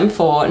watch them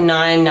for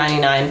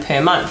 $9.99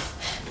 per month.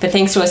 But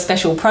thanks to a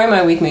special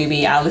promo with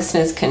Mubi, our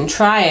listeners can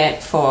try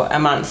it for a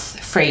month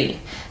free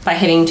by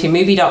heading to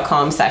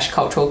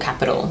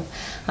mubi.com/culturalcapital.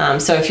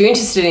 So if you're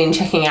interested in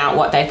checking out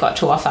what they've got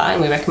to offer,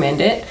 and we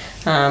recommend it,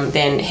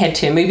 then head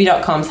to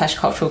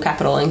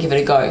mubi.com/culturalcapital and give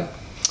it a go.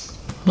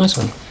 Nice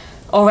one.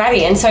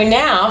 Alrighty, and so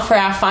now for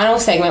our final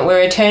segment, we're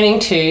returning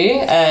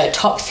to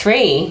top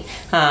 3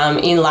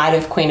 in light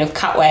of Queen of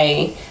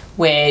Cutway.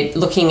 We're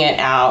looking at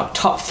our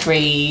top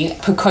 3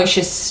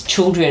 precocious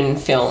children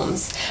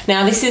films.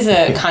 Now, this is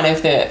a kind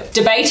of the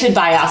debated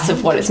by us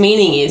of what its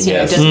meaning is. You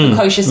know, does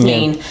precocious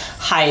mean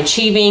high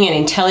achieving and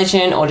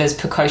intelligent, or does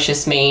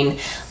precocious mean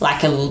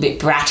like a little bit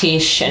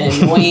brattish and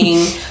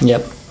annoying?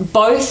 Yep.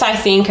 Both, I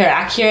think, are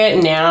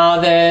accurate. Now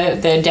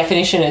the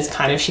definition has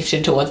kind of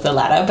shifted towards the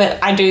latter, but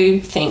I do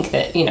think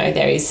that, you know,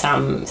 there is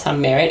some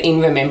merit in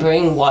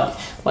remembering what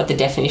the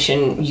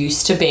definition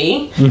used to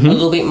be a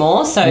little bit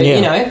more. So,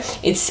 you know,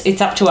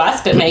 it's up to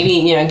us, but maybe,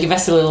 you know, give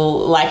us a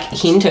little like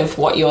hint of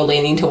what you're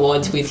leaning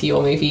towards with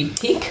your movie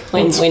pick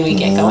when we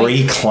get going.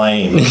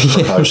 Reclaim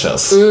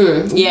precocious.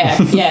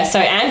 Yeah. So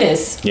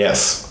Anders.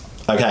 Yes.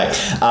 Okay.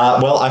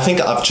 Well, I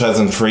think I've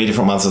chosen 3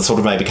 different ones that sort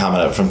of maybe come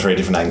at it from 3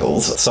 different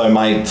angles. So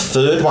my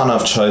third one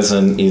I've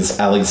chosen is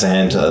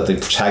Alexander, the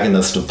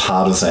protagonist of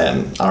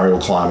Partisan, Ariel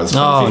Klimer's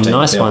 2015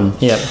 nice film. one.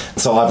 Yep.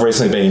 So I've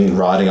recently been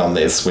writing on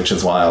this, which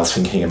is why I was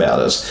thinking about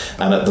it.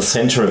 And at the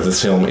centre of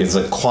this film is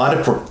quite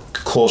a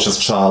precocious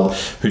child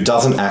who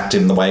doesn't act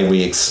in the way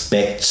we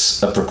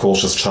expect a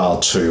precocious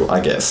child to, I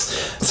guess.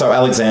 So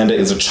Alexander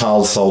is a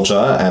child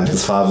soldier, and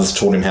his father's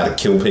taught him how to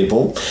kill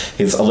people.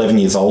 He's 11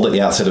 years old at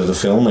the outset of the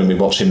film, and we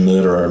watch him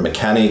murder a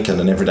mechanic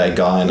and an everyday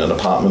guy in an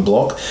apartment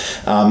block.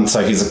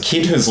 So he's a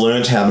kid who's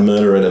learned how to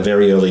murder at a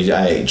very early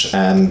age,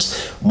 and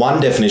one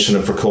definition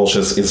of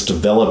precocious is to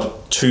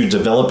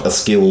develop a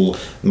skill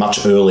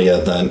much earlier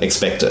than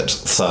expected.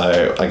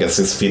 So I guess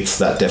this fits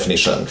that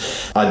definition.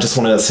 I just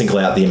want to single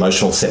out the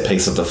emotional set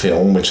piece of the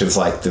film, which is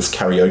like this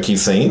karaoke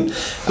scene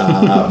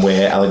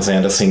where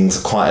Alexander sings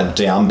quite a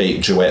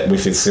downbeat duet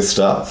with his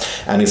sister,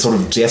 and he sort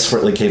of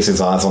desperately keeps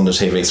his eyes on the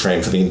TV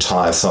screen for the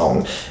entire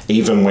song.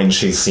 Even when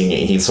she's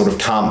singing, he sort of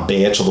can't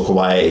bear to look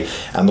away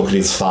and look at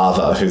his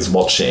father who's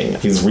watching.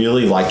 He's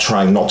really like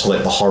trying not to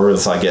let the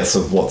horrors, I guess,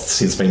 of what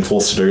he's been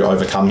forced to do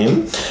overcome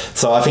him.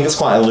 So I think it's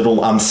quite a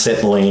little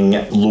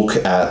unsettling look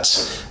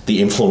at the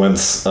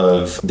influence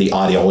of the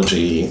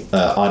ideological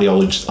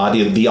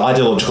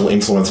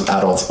influence of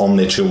adults on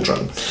their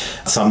children.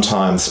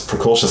 Sometimes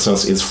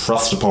precociousness is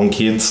thrust upon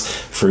kids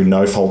through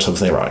no fault of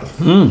their own.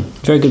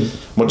 Very good.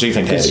 What do you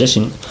think, Andy?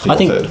 I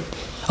think. Third?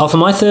 For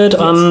my third,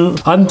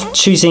 I'm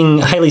choosing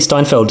Haley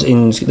Steinfeld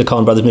in the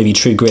Coen Brothers movie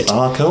True Grit.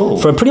 Oh, cool.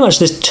 For pretty much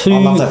there's 2... I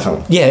love that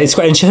film. Yeah, it's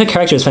great. And her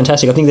character is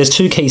fantastic. I think there's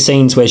 2 key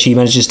scenes where she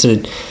manages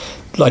to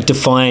like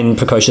define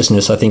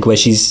precociousness, I think, where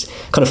she's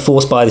kind of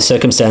forced by the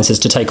circumstances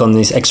to take on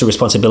this extra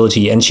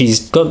responsibility, and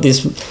she's got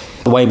this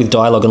way with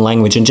dialogue and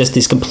language and just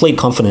this complete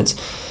confidence.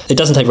 It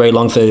doesn't take very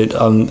long for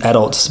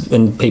adults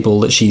and people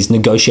that she's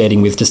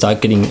negotiating with to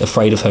start getting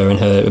afraid of her and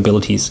her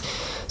abilities.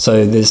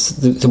 So there's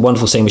the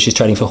wonderful scene where she's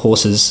training for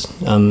horses,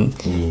 and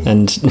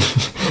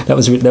that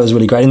was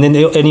really great. And then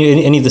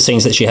any of the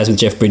scenes that she has with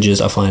Jeff Bridges,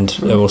 I find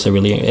are also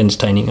really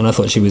entertaining. And I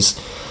thought she was.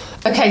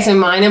 Okay, so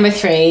my number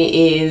 3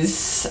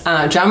 is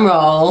drum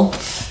roll,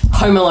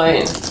 Home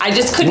Alone. I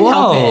just couldn't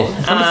help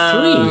it.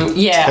 Number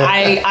 3.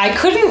 Yeah, I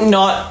couldn't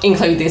not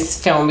include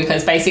this film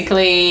because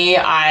basically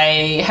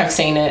I have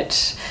seen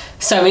it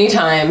so many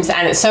times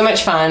and it's so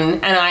much fun,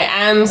 and I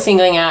am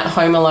singling out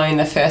Home Alone,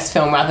 the first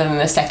film, rather than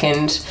the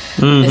second.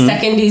 Mm-hmm. The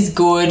second is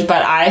good,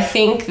 but I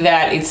think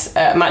that it's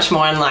a much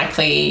more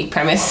unlikely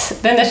premise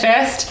than the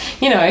first.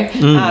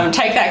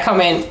 Take that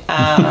comment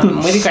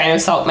with a grain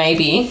of salt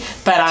maybe,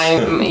 but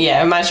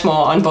I'm much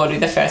more on board with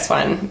the first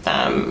one.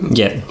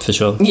 Yeah, for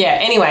sure. Yeah,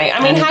 anyway,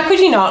 I mean, how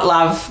could you not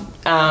love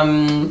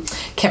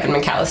Kevin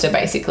McAllister?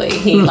 Basically,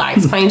 he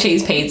likes plain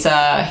cheese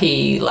pizza,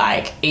 he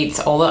eats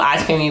all the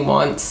ice cream he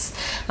wants,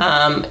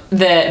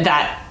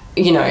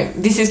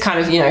 this is kind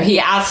of, he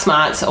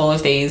outsmarts all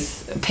of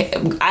these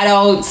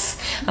adults,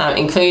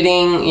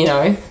 including,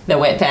 the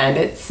wet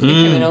bandits, the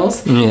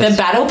criminals. Yes. The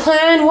battle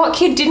plan, what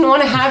kid didn't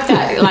want to have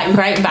that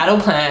great battle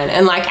plan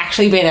and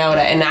actually being able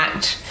to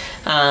enact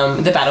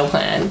the battle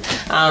plan.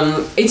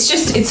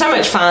 It's so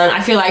much fun.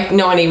 I feel like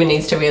no one even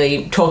needs to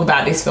really talk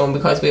about this film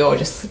because we all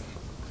just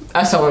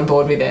are so on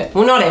board with it.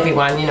 Well, not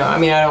everyone, I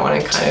mean, I don't want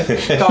to kind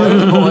of go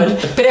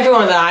overboard, but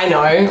everyone that I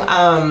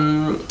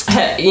know,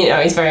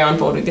 is very on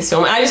board with this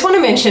film. And I just want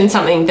to mention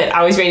something that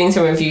I was reading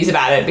some reviews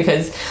about it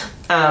because,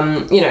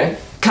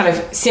 kind of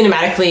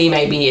cinematically,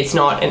 maybe it's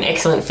not an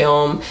excellent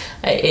film.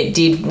 It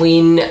did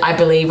win, I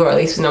believe, or at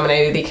least was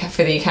nominated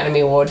for the Academy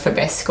Award for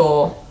Best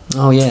Score.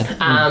 Oh,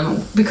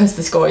 yeah. Because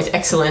the score is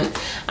excellent.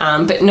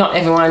 But not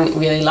everyone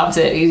really loves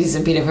it. It is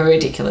a bit of a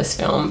ridiculous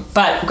film,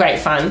 but great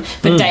fun.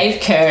 But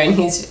Dave Kerr in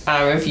his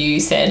review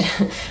said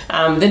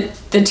that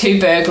the two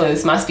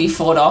burglars must be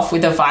fought off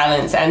with a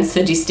violence and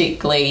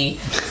sadistically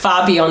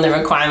far beyond the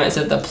requirements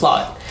of the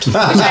plot. Which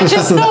I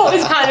just thought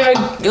was kind of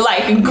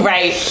a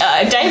great...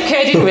 Dave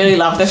Kerr didn't really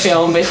love the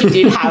film, but he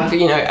did have,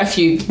 a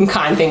few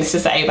kind things to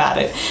say about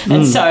it.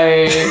 And so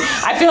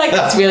I feel like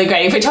that's really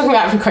great. If we're talking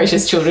about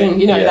precocious children,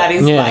 that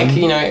is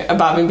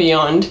above and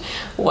beyond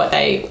what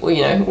they,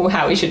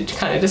 how we should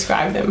kind of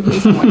describe them in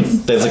some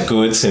ways. There's a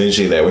good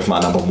synergy there with my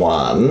number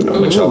 1,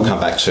 which I'll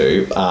come back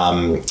to,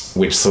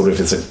 which sort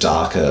of is a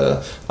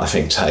darker, I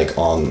think, take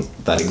on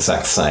that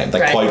exact same.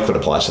 That quote could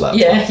apply to that.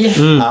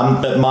 Yeah.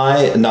 But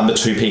my number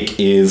 2 pick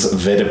is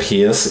Veda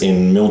Pierce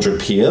in Mildred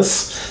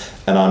Pierce,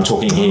 and I'm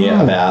talking here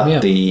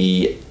about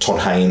the Todd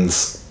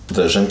Haynes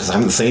version because I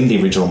haven't seen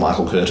the original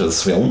Michael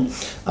Curtiz film.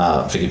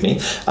 Forgive me.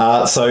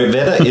 So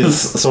Veda is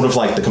sort of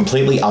the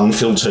completely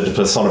unfiltered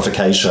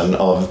personification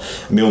of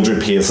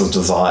Mildred Pierce's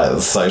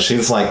desires. So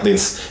she's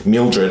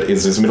Mildred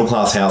is this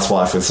middle-class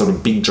housewife with sort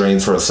of big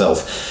dreams for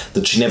herself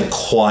that she never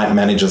quite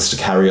manages to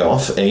carry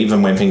off,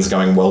 even when things are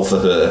going well for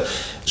her.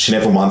 She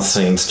never once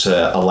seems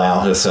to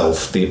allow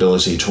herself the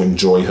ability to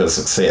enjoy her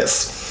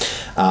success.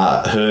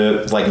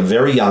 Her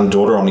very young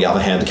daughter, on the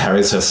other hand,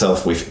 carries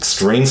herself with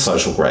extreme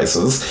social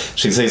graces.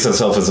 She sees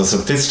herself as a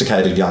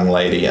sophisticated young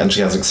lady and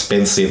she has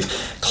expensive,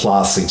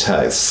 classy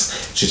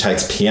tastes. She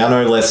takes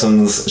piano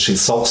lessons. She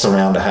sulks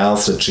around a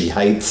house that she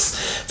hates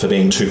for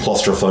being too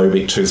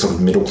claustrophobic, too sort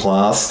of middle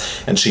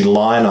class, and she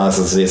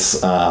lionizes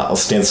this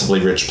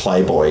ostensibly rich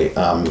playboy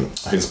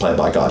who's played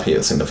by Guy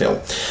Pearce in the film.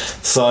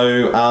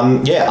 So,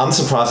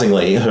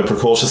 unsurprisingly, her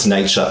precocious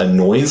nature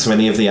annoys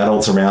many of the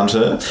adults around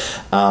her.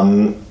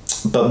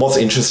 But what's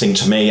interesting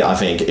to me, I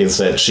think, is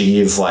that she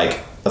is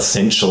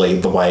essentially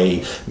the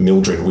way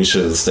Mildred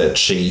wishes that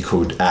she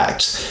could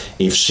act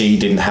if she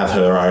didn't have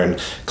her own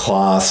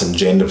class and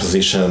gender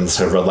positions,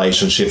 her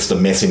relationships, the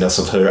messiness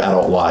of her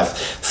adult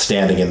life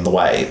standing in the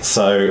way.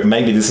 So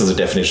maybe this is a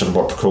definition of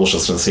what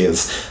precociousness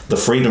is: the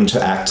freedom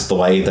to act the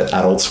way that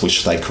adults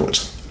wish they could.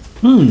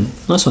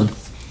 Nice one.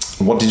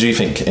 What did you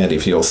think, Andy,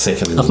 for your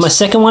second? Of my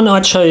second one, I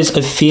chose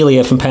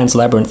Ophelia from Pan's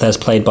Labyrinth, as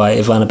played by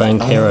Ivana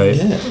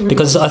Banchero,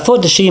 because I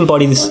thought that she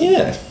embodied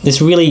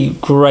this really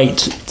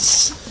great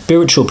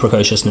spiritual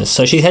precociousness.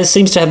 So she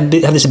seems to have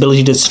this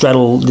ability to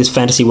straddle this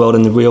fantasy world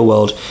and the real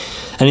world.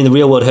 And in the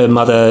real world, her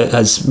mother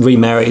has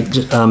remarried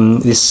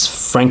this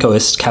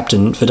Francoist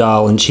captain,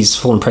 Vidal, and she's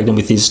fallen pregnant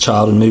with his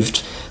child and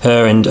moved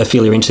her and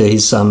Ophelia into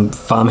his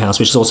farmhouse,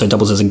 which also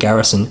doubles as a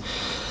garrison.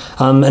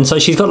 And so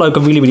she's got a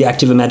really, really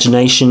active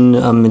imagination,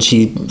 and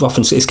she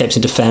often escapes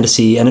into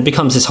fantasy, and it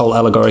becomes this whole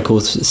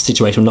allegorical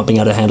situation of not being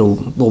able to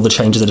handle all the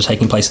changes that are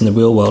taking place in the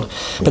real world.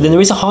 But then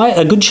there is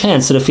a good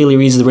chance that Ophelia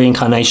is the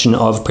reincarnation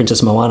of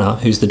Princess Moana,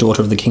 who's the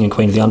daughter of the king and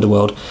queen of the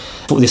underworld.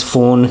 This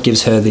faun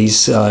gives her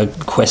these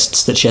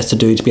quests that she has to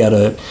do to be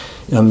able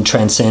to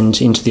transcend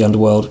into the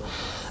underworld.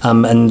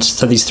 And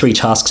so these 3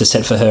 tasks are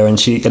set for her, and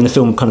the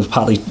film kind of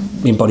partly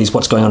embodies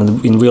what's going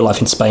on in real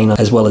life in Spain,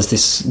 as well as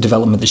this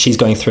development that she's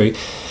going through.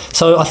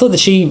 So I thought that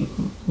she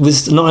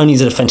was, not only is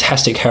it a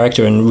fantastic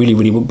character and really,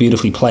 really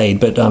beautifully played,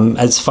 but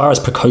as far as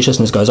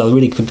precociousness goes, I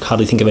really could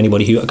hardly think of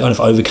anybody who kind of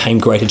overcame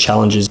greater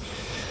challenges.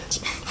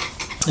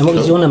 And what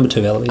was your number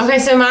 2, Eloise? Okay,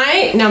 so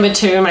my number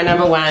 2 and my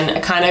number 1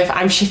 are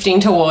I'm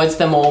shifting towards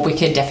the more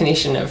wicked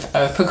definition of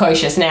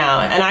precocious now.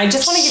 And I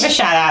just want to give a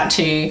shout out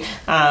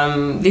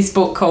to this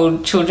book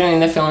called Children in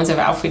the Films of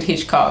Alfred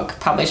Hitchcock,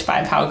 published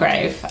by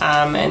Palgrave,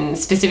 and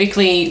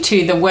specifically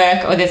to the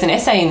work, or there's an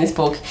essay in this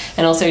book,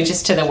 and also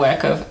just to the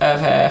work of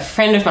a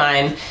friend of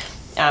mine,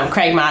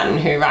 Craig Martin,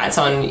 who writes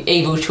on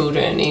evil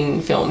children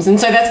in films. And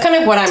so that's kind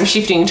of what I'm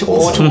shifting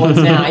towards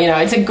now. You know,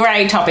 it's a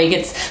great topic.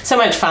 It's so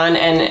much fun,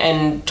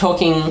 and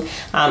talking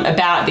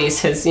about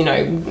this has, you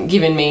know,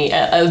 given me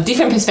a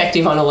different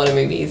perspective on a lot of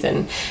movies.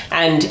 And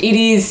it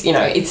is, you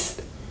know, it's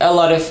a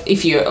lot of,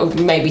 if you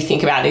maybe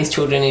think about these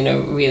children in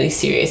a really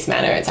serious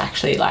manner, it's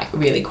actually like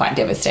really quite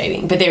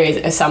devastating. But there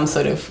is some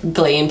sort of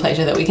glee and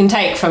pleasure that we can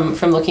take from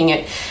looking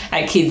at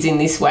kids in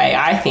this way,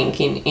 I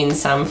think, in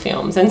some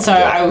films. And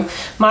so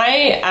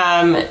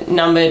my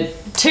number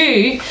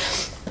 2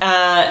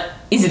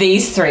 is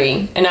These Three,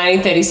 a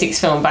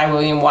 1936 film by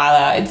William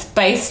Wyler. It's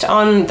based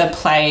on the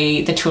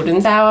play The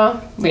Children's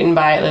Hour, written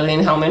by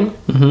Lillian Hellman.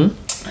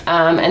 Mm-hmm.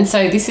 And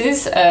so this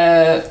is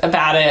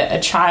about a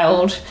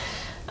child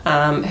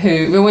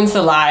who ruins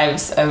the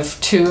lives of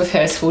 2 of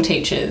her school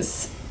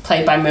teachers,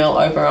 played by Merle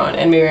Oberon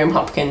and Miriam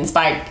Hopkins,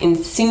 by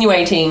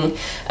insinuating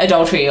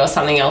adultery or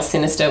something else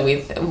sinister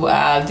with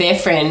their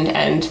friend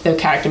and the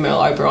character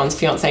Merle Oberon's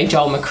fiancé,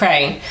 Joel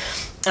McCrea.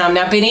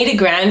 Now, Benita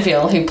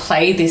Granville, who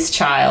played this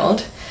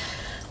child,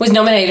 was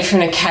nominated for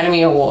an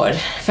Academy Award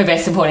for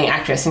Best Supporting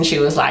Actress, and she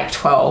was like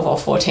 12 or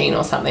 14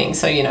 or something.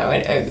 So, you know,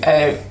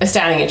 an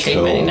astounding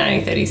achievement in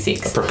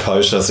 1936.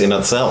 Precocious in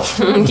itself.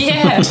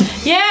 Yeah.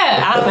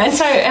 And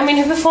so, I mean,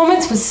 her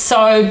performance was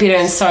so bitter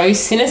and so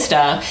sinister.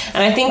 And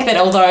I think that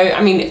although,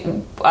 I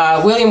mean,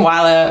 William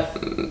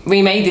Wyler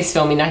remade this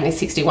film in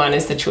 1961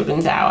 as The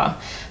Children's Hour,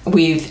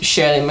 with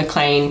Shirley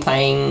MacLaine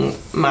playing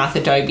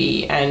Martha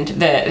Dobie, and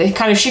it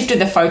kind of shifted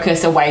the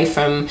focus away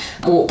from,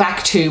 or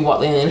back to what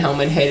Lillian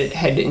Hellman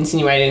had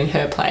insinuated in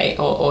her play,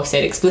 or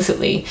said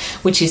explicitly,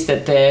 which is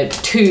that the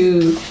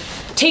 2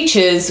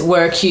 teachers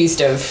were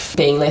accused of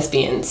being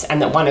lesbians, and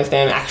that one of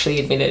them actually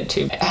admitted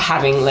to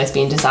having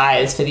lesbian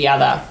desires for the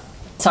other.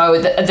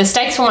 So the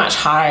stakes were much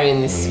higher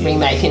in this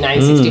remake in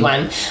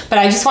 1961. But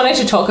I just wanted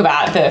to talk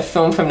about the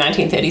film from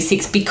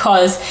 1936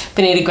 because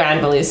Benita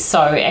Granville is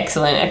so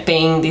excellent at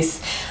being this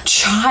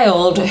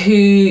child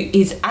who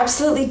is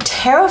absolutely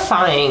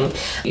terrifying.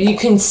 You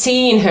can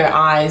see in her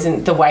eyes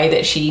and the way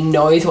that she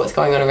knows what's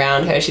going on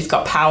around her. She's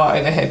got power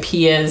over her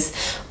peers,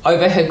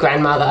 over her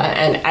grandmother,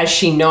 and as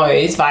she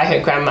knows via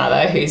her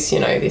grandmother, who's, you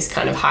know, this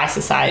kind of high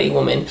society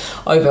woman,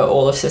 over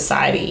all of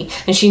society.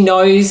 And she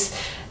knows,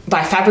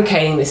 by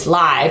fabricating this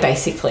lie,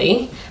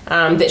 basically,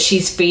 that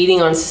she's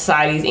feeding on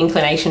society's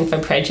inclination for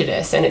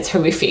prejudice, and it's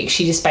horrific.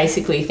 She just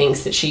basically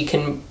thinks that she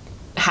can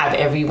have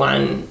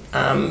everyone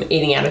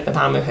eating out of the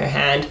palm of her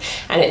hand,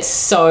 and it's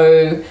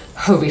so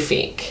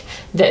horrific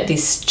that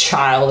this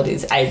child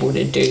is able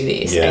to do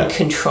this and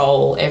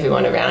control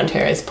everyone around her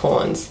as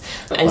pawns.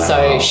 And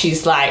so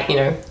she's like, you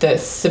know, the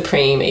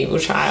supreme evil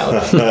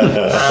child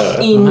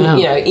you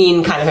know,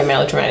 in kind of a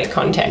melodramatic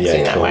context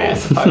in that way, I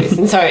suppose.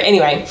 And so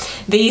anyway,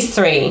 These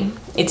Three,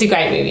 it's a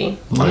great movie.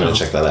 I'm going to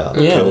check that out.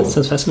 Yeah, that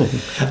sounds fascinating.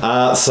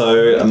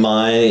 So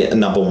my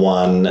number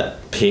 1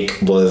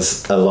 pick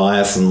was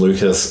Elias and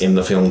Lucas in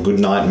the film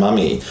Goodnight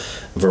Mummy,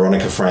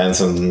 Veronica Franz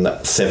and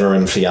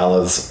Severin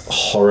Fiala's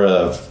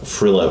horror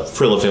thriller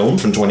film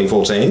from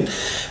 2014.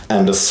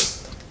 And a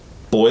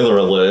spoiler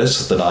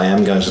alert that I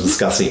am going to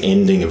discuss the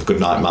ending of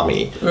Goodnight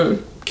Mummy.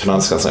 Can I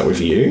discuss that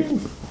with you?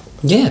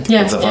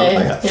 Yeah.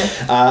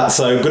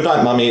 So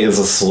Goodnight Mummy is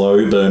a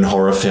slow burn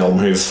horror film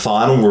whose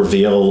final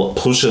reveal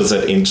pushes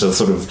it into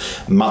sort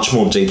of much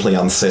more deeply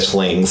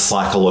unsettling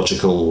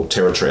psychological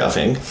territory, I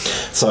think.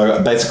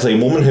 So basically,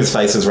 a woman whose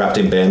face is wrapped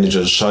in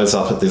bandages shows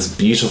up at this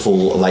beautiful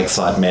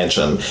lakeside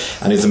mansion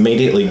and is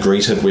immediately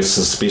greeted with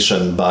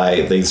suspicion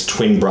by these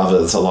twin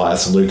brothers,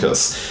 Elias and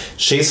Lucas.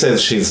 She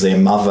says she's their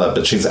mother,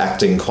 but she's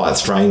acting quite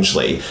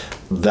strangely.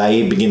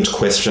 They begin to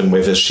question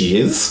whether she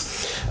is.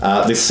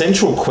 This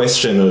central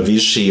question of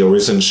is she or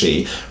isn't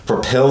she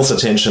propels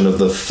attention of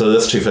the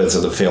first 2/3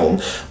 of the film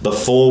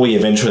before we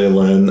eventually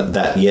learn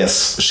that,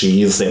 yes,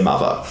 she is their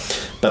mother.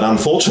 But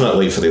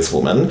unfortunately for this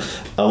woman,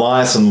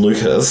 Elias and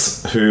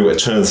Lucas, who it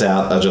turns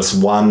out are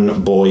just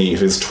one boy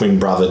whose twin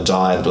brother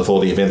died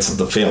before the events of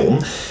the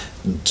film,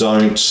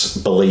 don't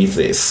believe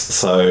this.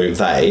 So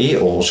they,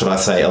 or should I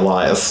say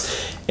Elias,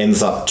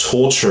 ends up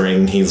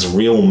torturing his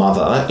real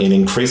mother in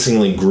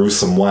increasingly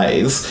gruesome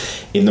ways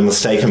in the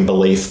mistaken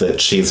belief that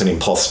she's an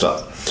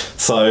imposter.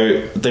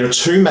 So there are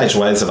two major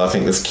ways that I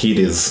think this kid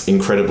is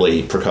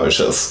incredibly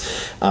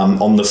precocious.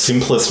 On the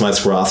simplest,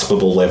 most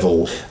graspable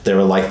level, there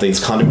are like these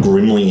kind of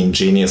grimly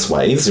ingenious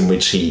ways in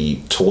which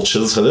he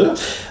tortures her.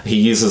 He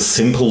uses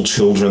simple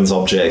children's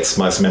objects,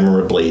 most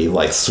memorably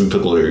like super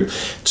glue,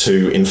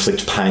 to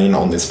inflict pain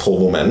on this poor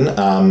woman,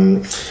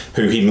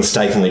 who he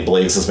mistakenly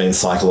believes has been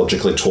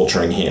psychologically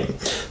torturing him.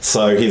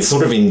 So his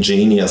sort of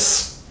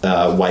ingenious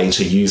way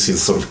to use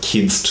his sort of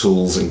kids'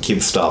 tools and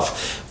kids'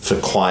 stuff for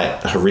quite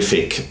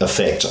horrific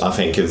effect, I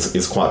think,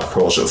 is quite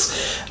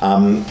precocious.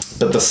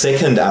 But the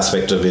second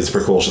aspect of his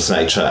precocious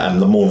nature,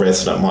 and the more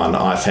resonant one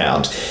I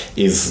found,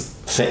 is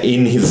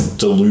in his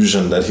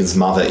delusion that his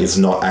mother is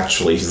not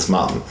actually his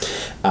mum.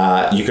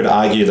 You could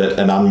argue that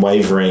an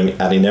unwavering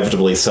and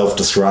inevitably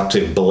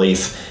self-destructive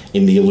belief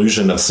in the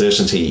illusion of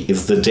certainty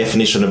is the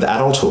definition of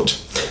adulthood.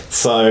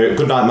 So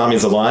Goodnight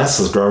Mummies Elias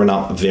has grown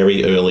up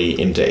very early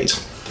indeed.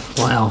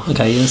 Wow.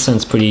 Okay, that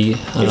sounds pretty...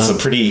 it's a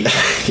pretty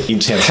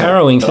intense...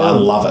 harrowing film. I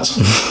love it.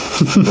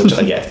 Which,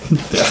 yeah.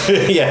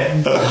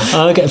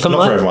 Okay, Not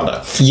for everyone,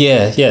 though.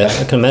 Yeah,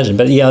 I can imagine.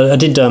 But yeah, I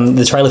did...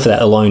 the trailer for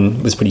that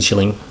alone was pretty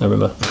chilling, I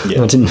remember.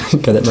 Yeah. I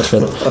didn't go that much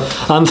further.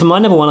 For my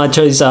number one, I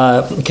chose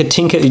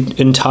Katinka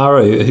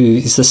Untaru, who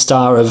is the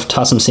star of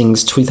Tarsem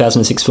Singh's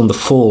 2006 film The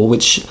Fall,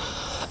 which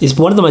is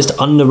one of the most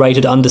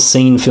underrated,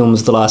 underseen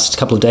films of the last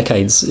couple of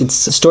decades. The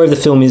story of the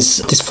film is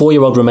this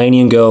 4-year-old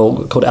Romanian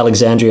girl called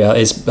Alexandria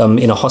is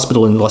in a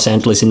hospital in Los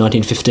Angeles in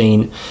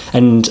 1915,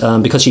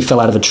 and because she fell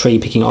out of a tree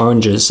picking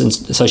oranges, and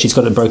so she's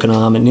got a broken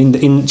arm,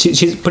 and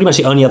she's pretty much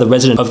the only other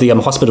resident of the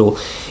hospital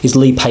is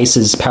Lee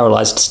Pace's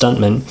paralysed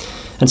stuntman.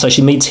 And so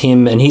she meets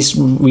him, and he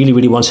really,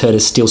 really wants her to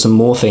steal some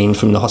morphine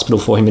from the hospital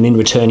for him, and in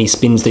return he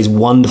spins these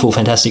wonderful,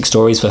 fantastic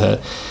stories for her.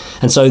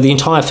 And so the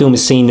entire film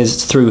is seen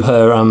as through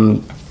her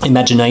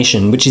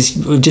imagination, which is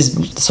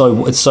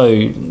so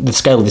the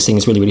scale of this thing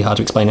is really, really hard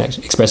to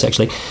express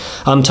actually.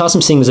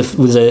 Tarsem Singh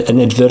was an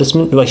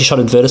advertisement, like he shot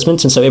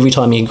advertisements, and so every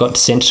time he got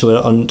sent to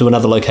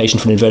another location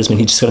for an advertisement,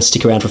 he just got to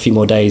stick around for a few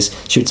more days,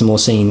 shoot some more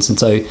scenes, and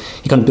so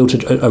he kind of built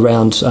it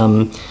around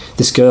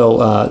this girl,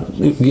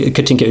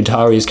 Katinka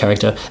Untaru's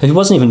character, who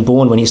wasn't even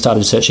born when he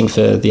started searching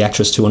for the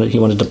actress he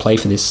wanted to play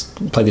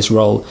this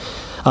role.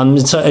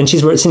 Since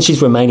she's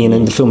Romanian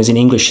and the film is in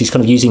English, she's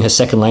kind of using her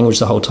second language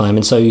the whole time.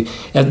 And so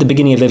at the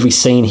beginning of every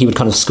scene, he would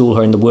kind of school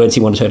her in the words he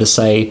wanted her to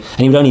say, and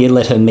he would only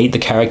let her meet the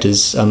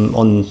characters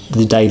on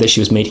the day that she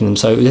was meeting them.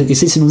 So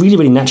it's this really,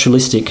 really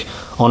naturalistic,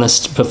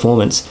 honest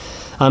performance.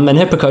 And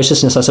her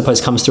precociousness, I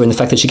suppose, comes through in the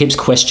fact that she keeps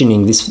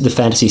questioning the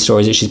fantasy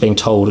stories that she's being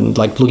told and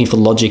like looking for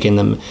logic in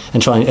them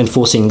and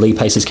forcing Lee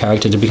Pace's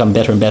character to become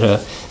better and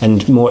better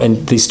and more,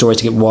 and these stories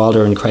to get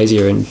wilder and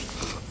crazier and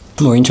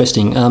more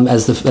interesting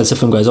as the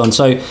film goes on.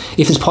 So if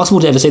it's possible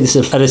to ever see this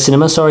at a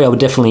cinema, I would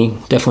definitely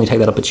take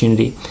that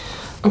opportunity.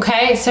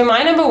 Okay, so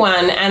my number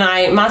one, and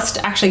I must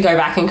actually go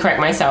back and correct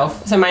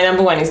myself. So my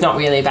number one is not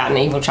really about an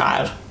evil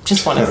child.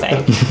 Just want to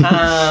say.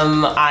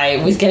 I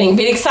was getting a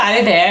bit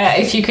excited there,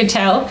 if you could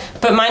tell.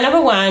 But my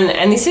number one,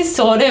 and this is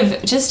sort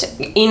of just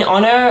in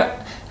honour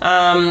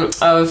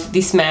of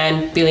this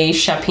man, Billy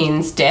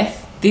Chapin's death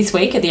this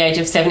week at the age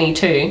of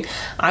 72,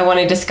 I want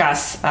to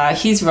discuss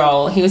his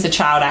role. He was a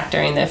child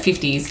actor in the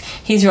 50s.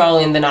 His role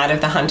in The Night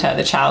of the Hunter,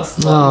 the Charles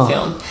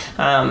Lawton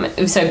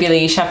film. So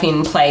Billy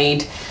Chapin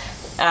played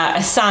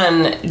a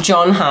son,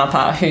 John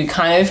Harper, who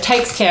kind of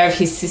takes care of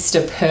his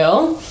sister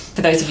Pearl.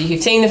 For those of you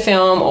who've seen the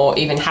film or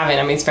even haven't,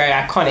 I mean, it's very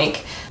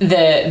iconic.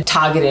 They're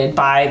targeted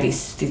by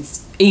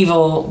this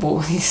evil,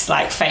 this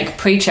like fake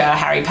preacher,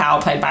 Harry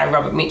Powell, played by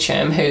Robert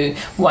Mitchum, who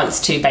wants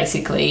to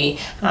basically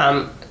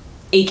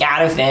eke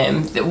out of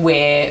them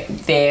where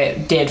their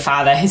dead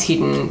father has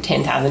hidden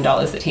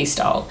 $10,000 that he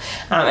stole.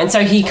 And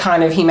so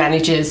he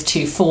manages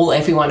to fool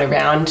everyone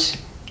around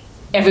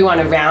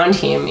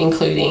him,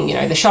 including,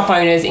 the shop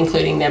owners,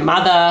 including their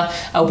mother,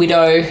 a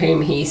widow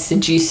whom he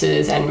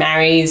seduces and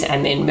marries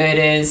and then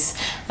murders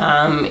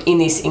in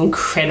this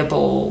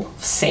incredible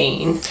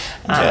scene.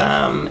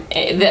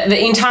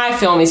 The entire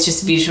film is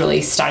just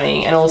visually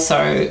stunning and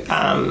also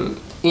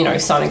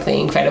sonically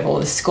incredible.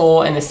 The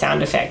score and the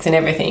sound effects and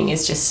everything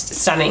is just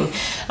stunning.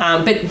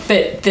 But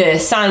the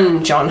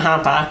son, John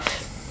Harper,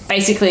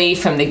 basically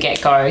from the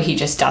get-go, he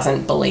just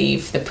doesn't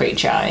believe the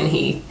preacher and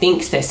he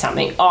thinks there's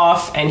something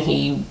off, and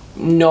he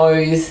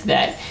knows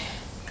that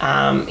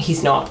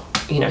he's not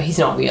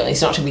real,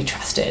 he's not to be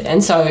trusted.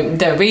 And so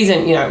the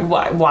reason,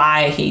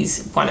 why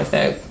he's one of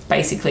the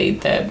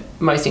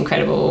most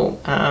incredible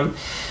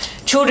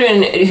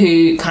children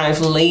who kind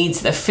of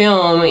leads the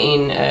film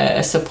in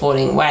a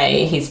supporting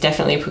way, he's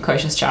definitely a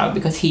precocious child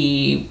because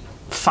he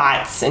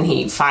fights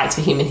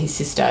for him and his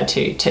sister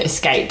to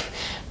escape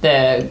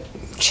the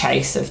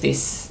chase of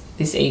this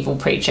evil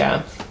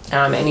preacher,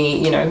 and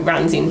he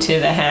runs into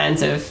the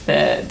hands of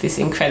this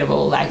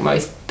incredible, like,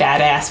 most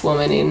badass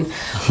woman in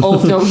all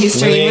film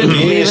history,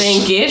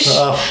 Lillian Gish.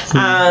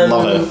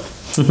 Love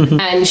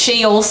it. And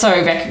she also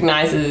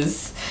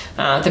recognises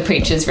the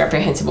preacher's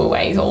reprehensible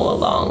ways all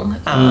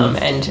along,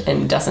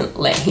 and doesn't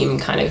let him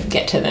kind of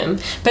get to them.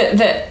 But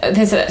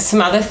there's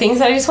some other things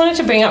that I just wanted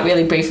to bring up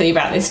really briefly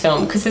about this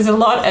film, because there's a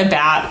lot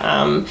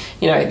about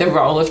the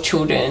role of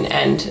children,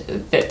 and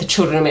that the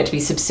children are meant to be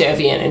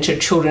subservient, and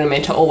children are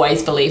meant to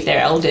always believe their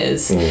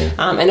elders,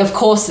 and of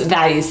course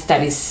that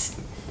is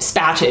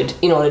spouted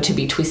in order to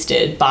be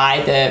twisted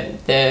by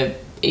the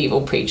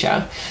evil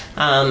preacher,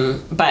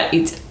 but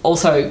it's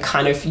also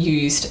kind of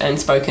used and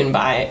spoken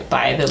by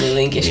the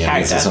Lillian Gish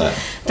character.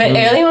 But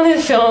early on in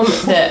the film,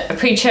 the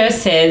preacher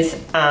says,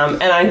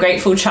 an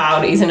ungrateful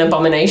child is an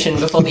abomination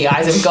before the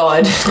eyes of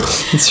God.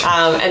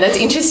 And that's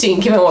interesting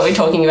given what we're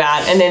talking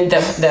about. And then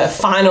the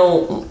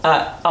final,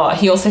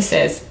 he also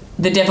says,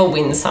 the devil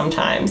wins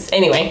sometimes.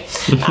 Anyway,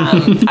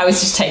 I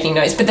was just taking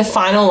notes. But the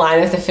final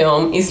line of the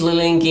film is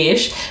Lillian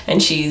Gish,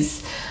 and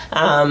she's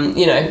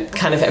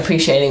kind of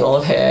appreciating all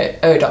of her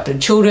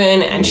adopted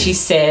children, and she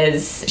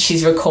says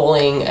she's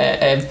recalling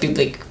a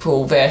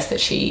biblical verse that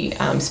she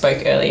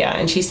spoke earlier,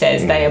 and she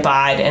says they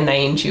abide and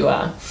they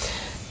endure,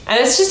 and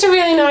it's just a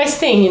really nice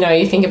thing.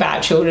 You think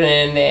about children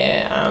and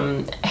their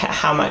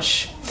how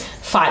much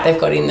fight they've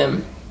got in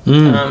them,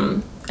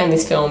 and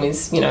this film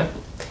is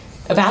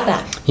about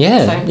that.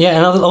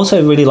 And I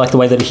also really like the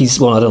way that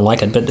I don't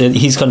like it, but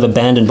he's kind of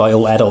abandoned by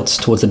all adults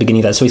towards the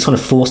beginning of that, so he's kind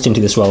of forced into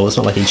this role. It's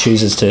not like he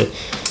chooses to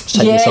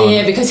take this on.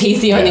 Yeah, because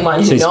he's the only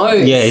one who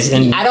knows.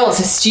 And the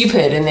adults are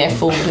stupid and they're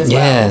fooled as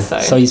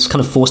well. So he's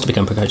kind of forced to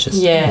become precocious.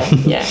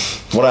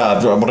 What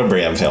a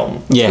brilliant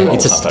film.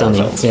 It's a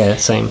stunning. Yeah,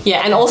 same.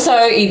 Yeah, and also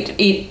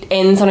it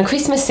ends on a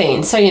Christmas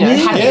scene, so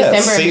happy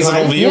December,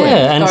 seasonal everyone. viewing.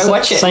 And go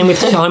watch it. Same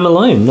with Home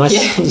Alone.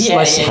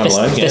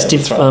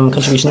 Festive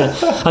contribution there.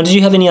 Did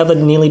you have any other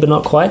nearly but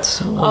not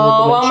quite?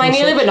 My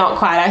nearly but not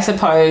quite, I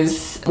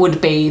suppose,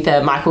 would be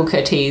the Michael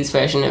Curtiz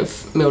version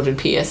of Mildred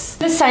Pierce.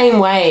 The same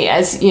way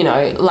as,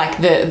 like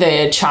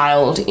the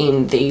child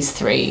in These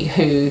Three,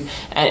 who,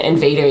 and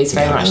Vida is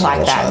very much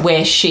like that,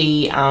 where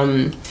she,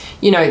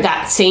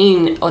 that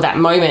scene or that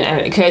moment,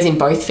 and it occurs in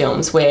both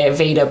films, where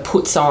Vida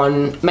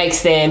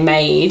makes their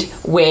maid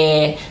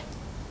wear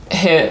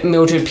her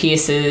Mildred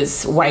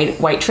Pierce's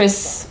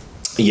waitress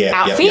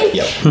outfit.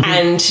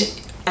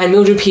 And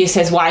Mildred Pierce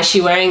says, why is she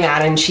wearing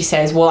that? And she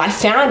says,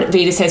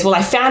 Vida says,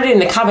 I found it in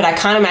the cupboard. I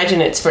can't imagine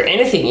it's for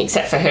anything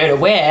except for her to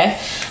wear.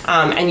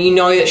 And you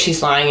know that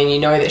she's lying, and you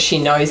know that she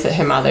knows that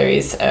her mother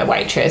is a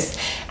waitress.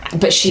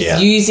 But she's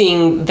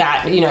using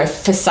that,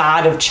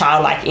 facade of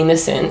childlike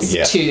innocence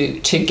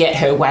to get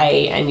her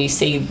way, and you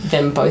see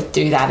them both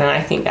do that, and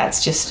I think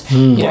that's just,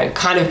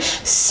 kind of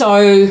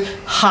so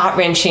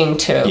heart-wrenching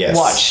to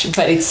watch,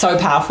 but it's so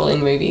powerful in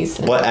movies.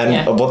 What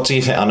do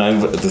you think? I know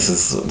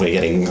we're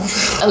getting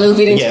a little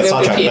bit into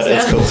sidetracked, but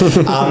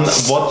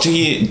it's cool. What do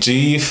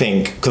you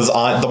think? Because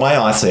the way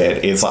I see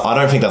it is, I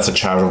don't think that's a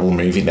charitable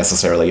movie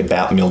necessarily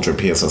about Mildred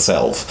Pierce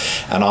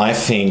herself, and I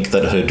think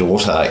that her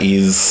daughter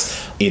is,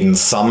 in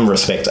some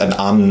respect, an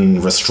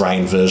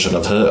unrestrained version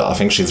of her. I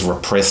think she's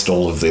repressed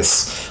all of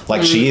this.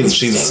 Like she's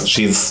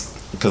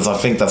because I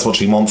think that's what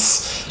she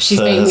wants she's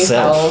for being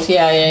herself.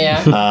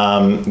 Yeah.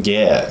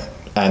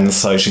 And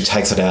so she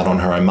takes it out on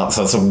her own mother.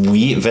 So it's a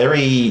weird,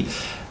 very.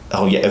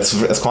 Oh yeah,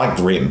 it's quite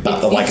grim,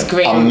 but it's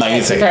grim.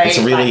 Amazing. It's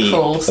really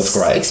cruel. It's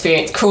great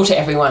experience. Cruel to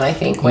everyone, I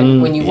think,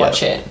 when you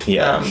watch it.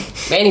 Yeah.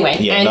 Anyway,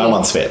 Andy, no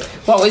one's fit.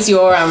 What was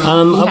your you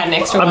had an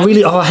extra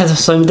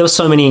one? There were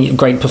so many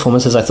great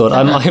performances. I thought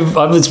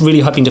I was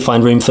really hoping to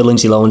find room for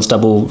Lindsay Lohan's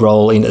double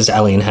role as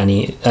Annie and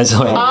Hallie, as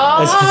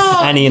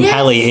Annie and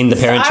Hallie in The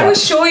Parent Trap. I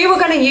was sure you were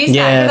going to use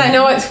that because I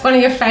know it's one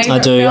of your favourite. I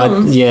do.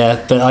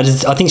 Films. But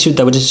I think she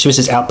was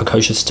just out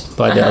precocious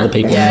by the other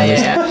people.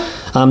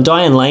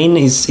 Diane Lane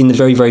is in the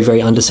very, very,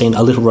 very underseen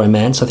A Little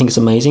Romance. I think it's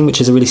amazing,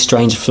 which is a really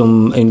strange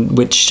film in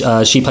which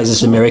she plays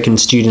this American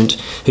student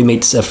who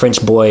meets a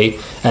French boy,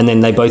 and then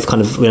they both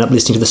kind of end up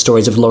listening to the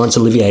stories of Laurence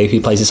Olivier,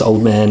 who plays this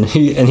old man,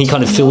 and he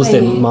kind of fills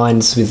their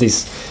minds with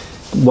this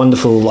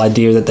wonderful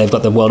idea that they've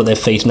got the world at their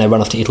feet and they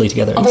run off to Italy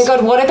together. Oh my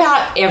God, what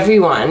about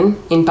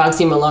everyone in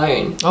Bugsy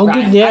Malone? Oh,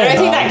 right? Good, yeah. I don't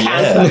think that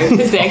counts though,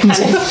 because they're kind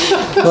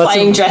of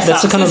playing dress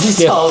up. That's a kind of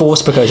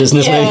forced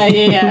precociousness.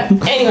 Yeah.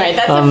 Anyway,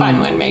 that's a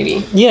fun one,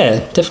 maybe. Yeah,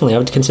 definitely. I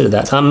would consider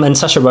that. And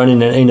Sacha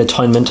Ronan in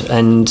Atonement,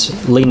 and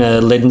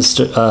Lena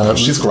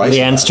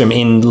Leandstrom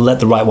in Let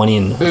the Right One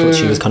In. I thought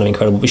she was kind of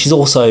incredible. But she's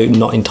also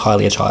not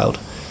entirely a child.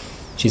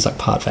 She's like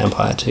part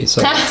vampire too,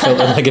 so it felt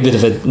like a bit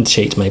of a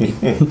cheat maybe.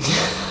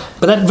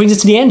 But that brings us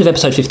to the end of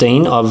episode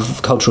 15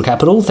 of Cultural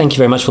Capital. Thank you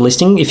very much for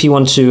listening. If you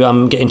want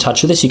to get in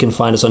touch with us, you can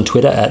find us on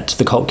Twitter at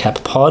the Cult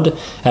Cap Pod,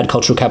 at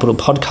Cultural Capital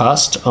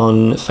Podcast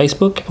on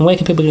Facebook. And where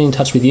can people get in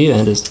touch with you,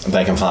 Anders?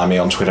 They can find me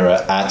on Twitter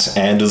at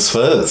Anders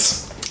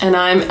Furs. And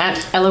I'm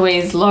at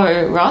Eloise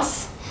Lowe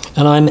Ross.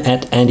 And I'm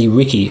at Andy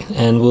Ricky.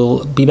 And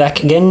we'll be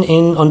back again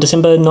on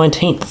December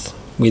 19th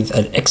with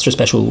an extra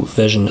special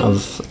version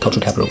of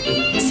Cultural Capital.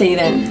 See you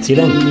then. See you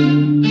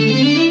then.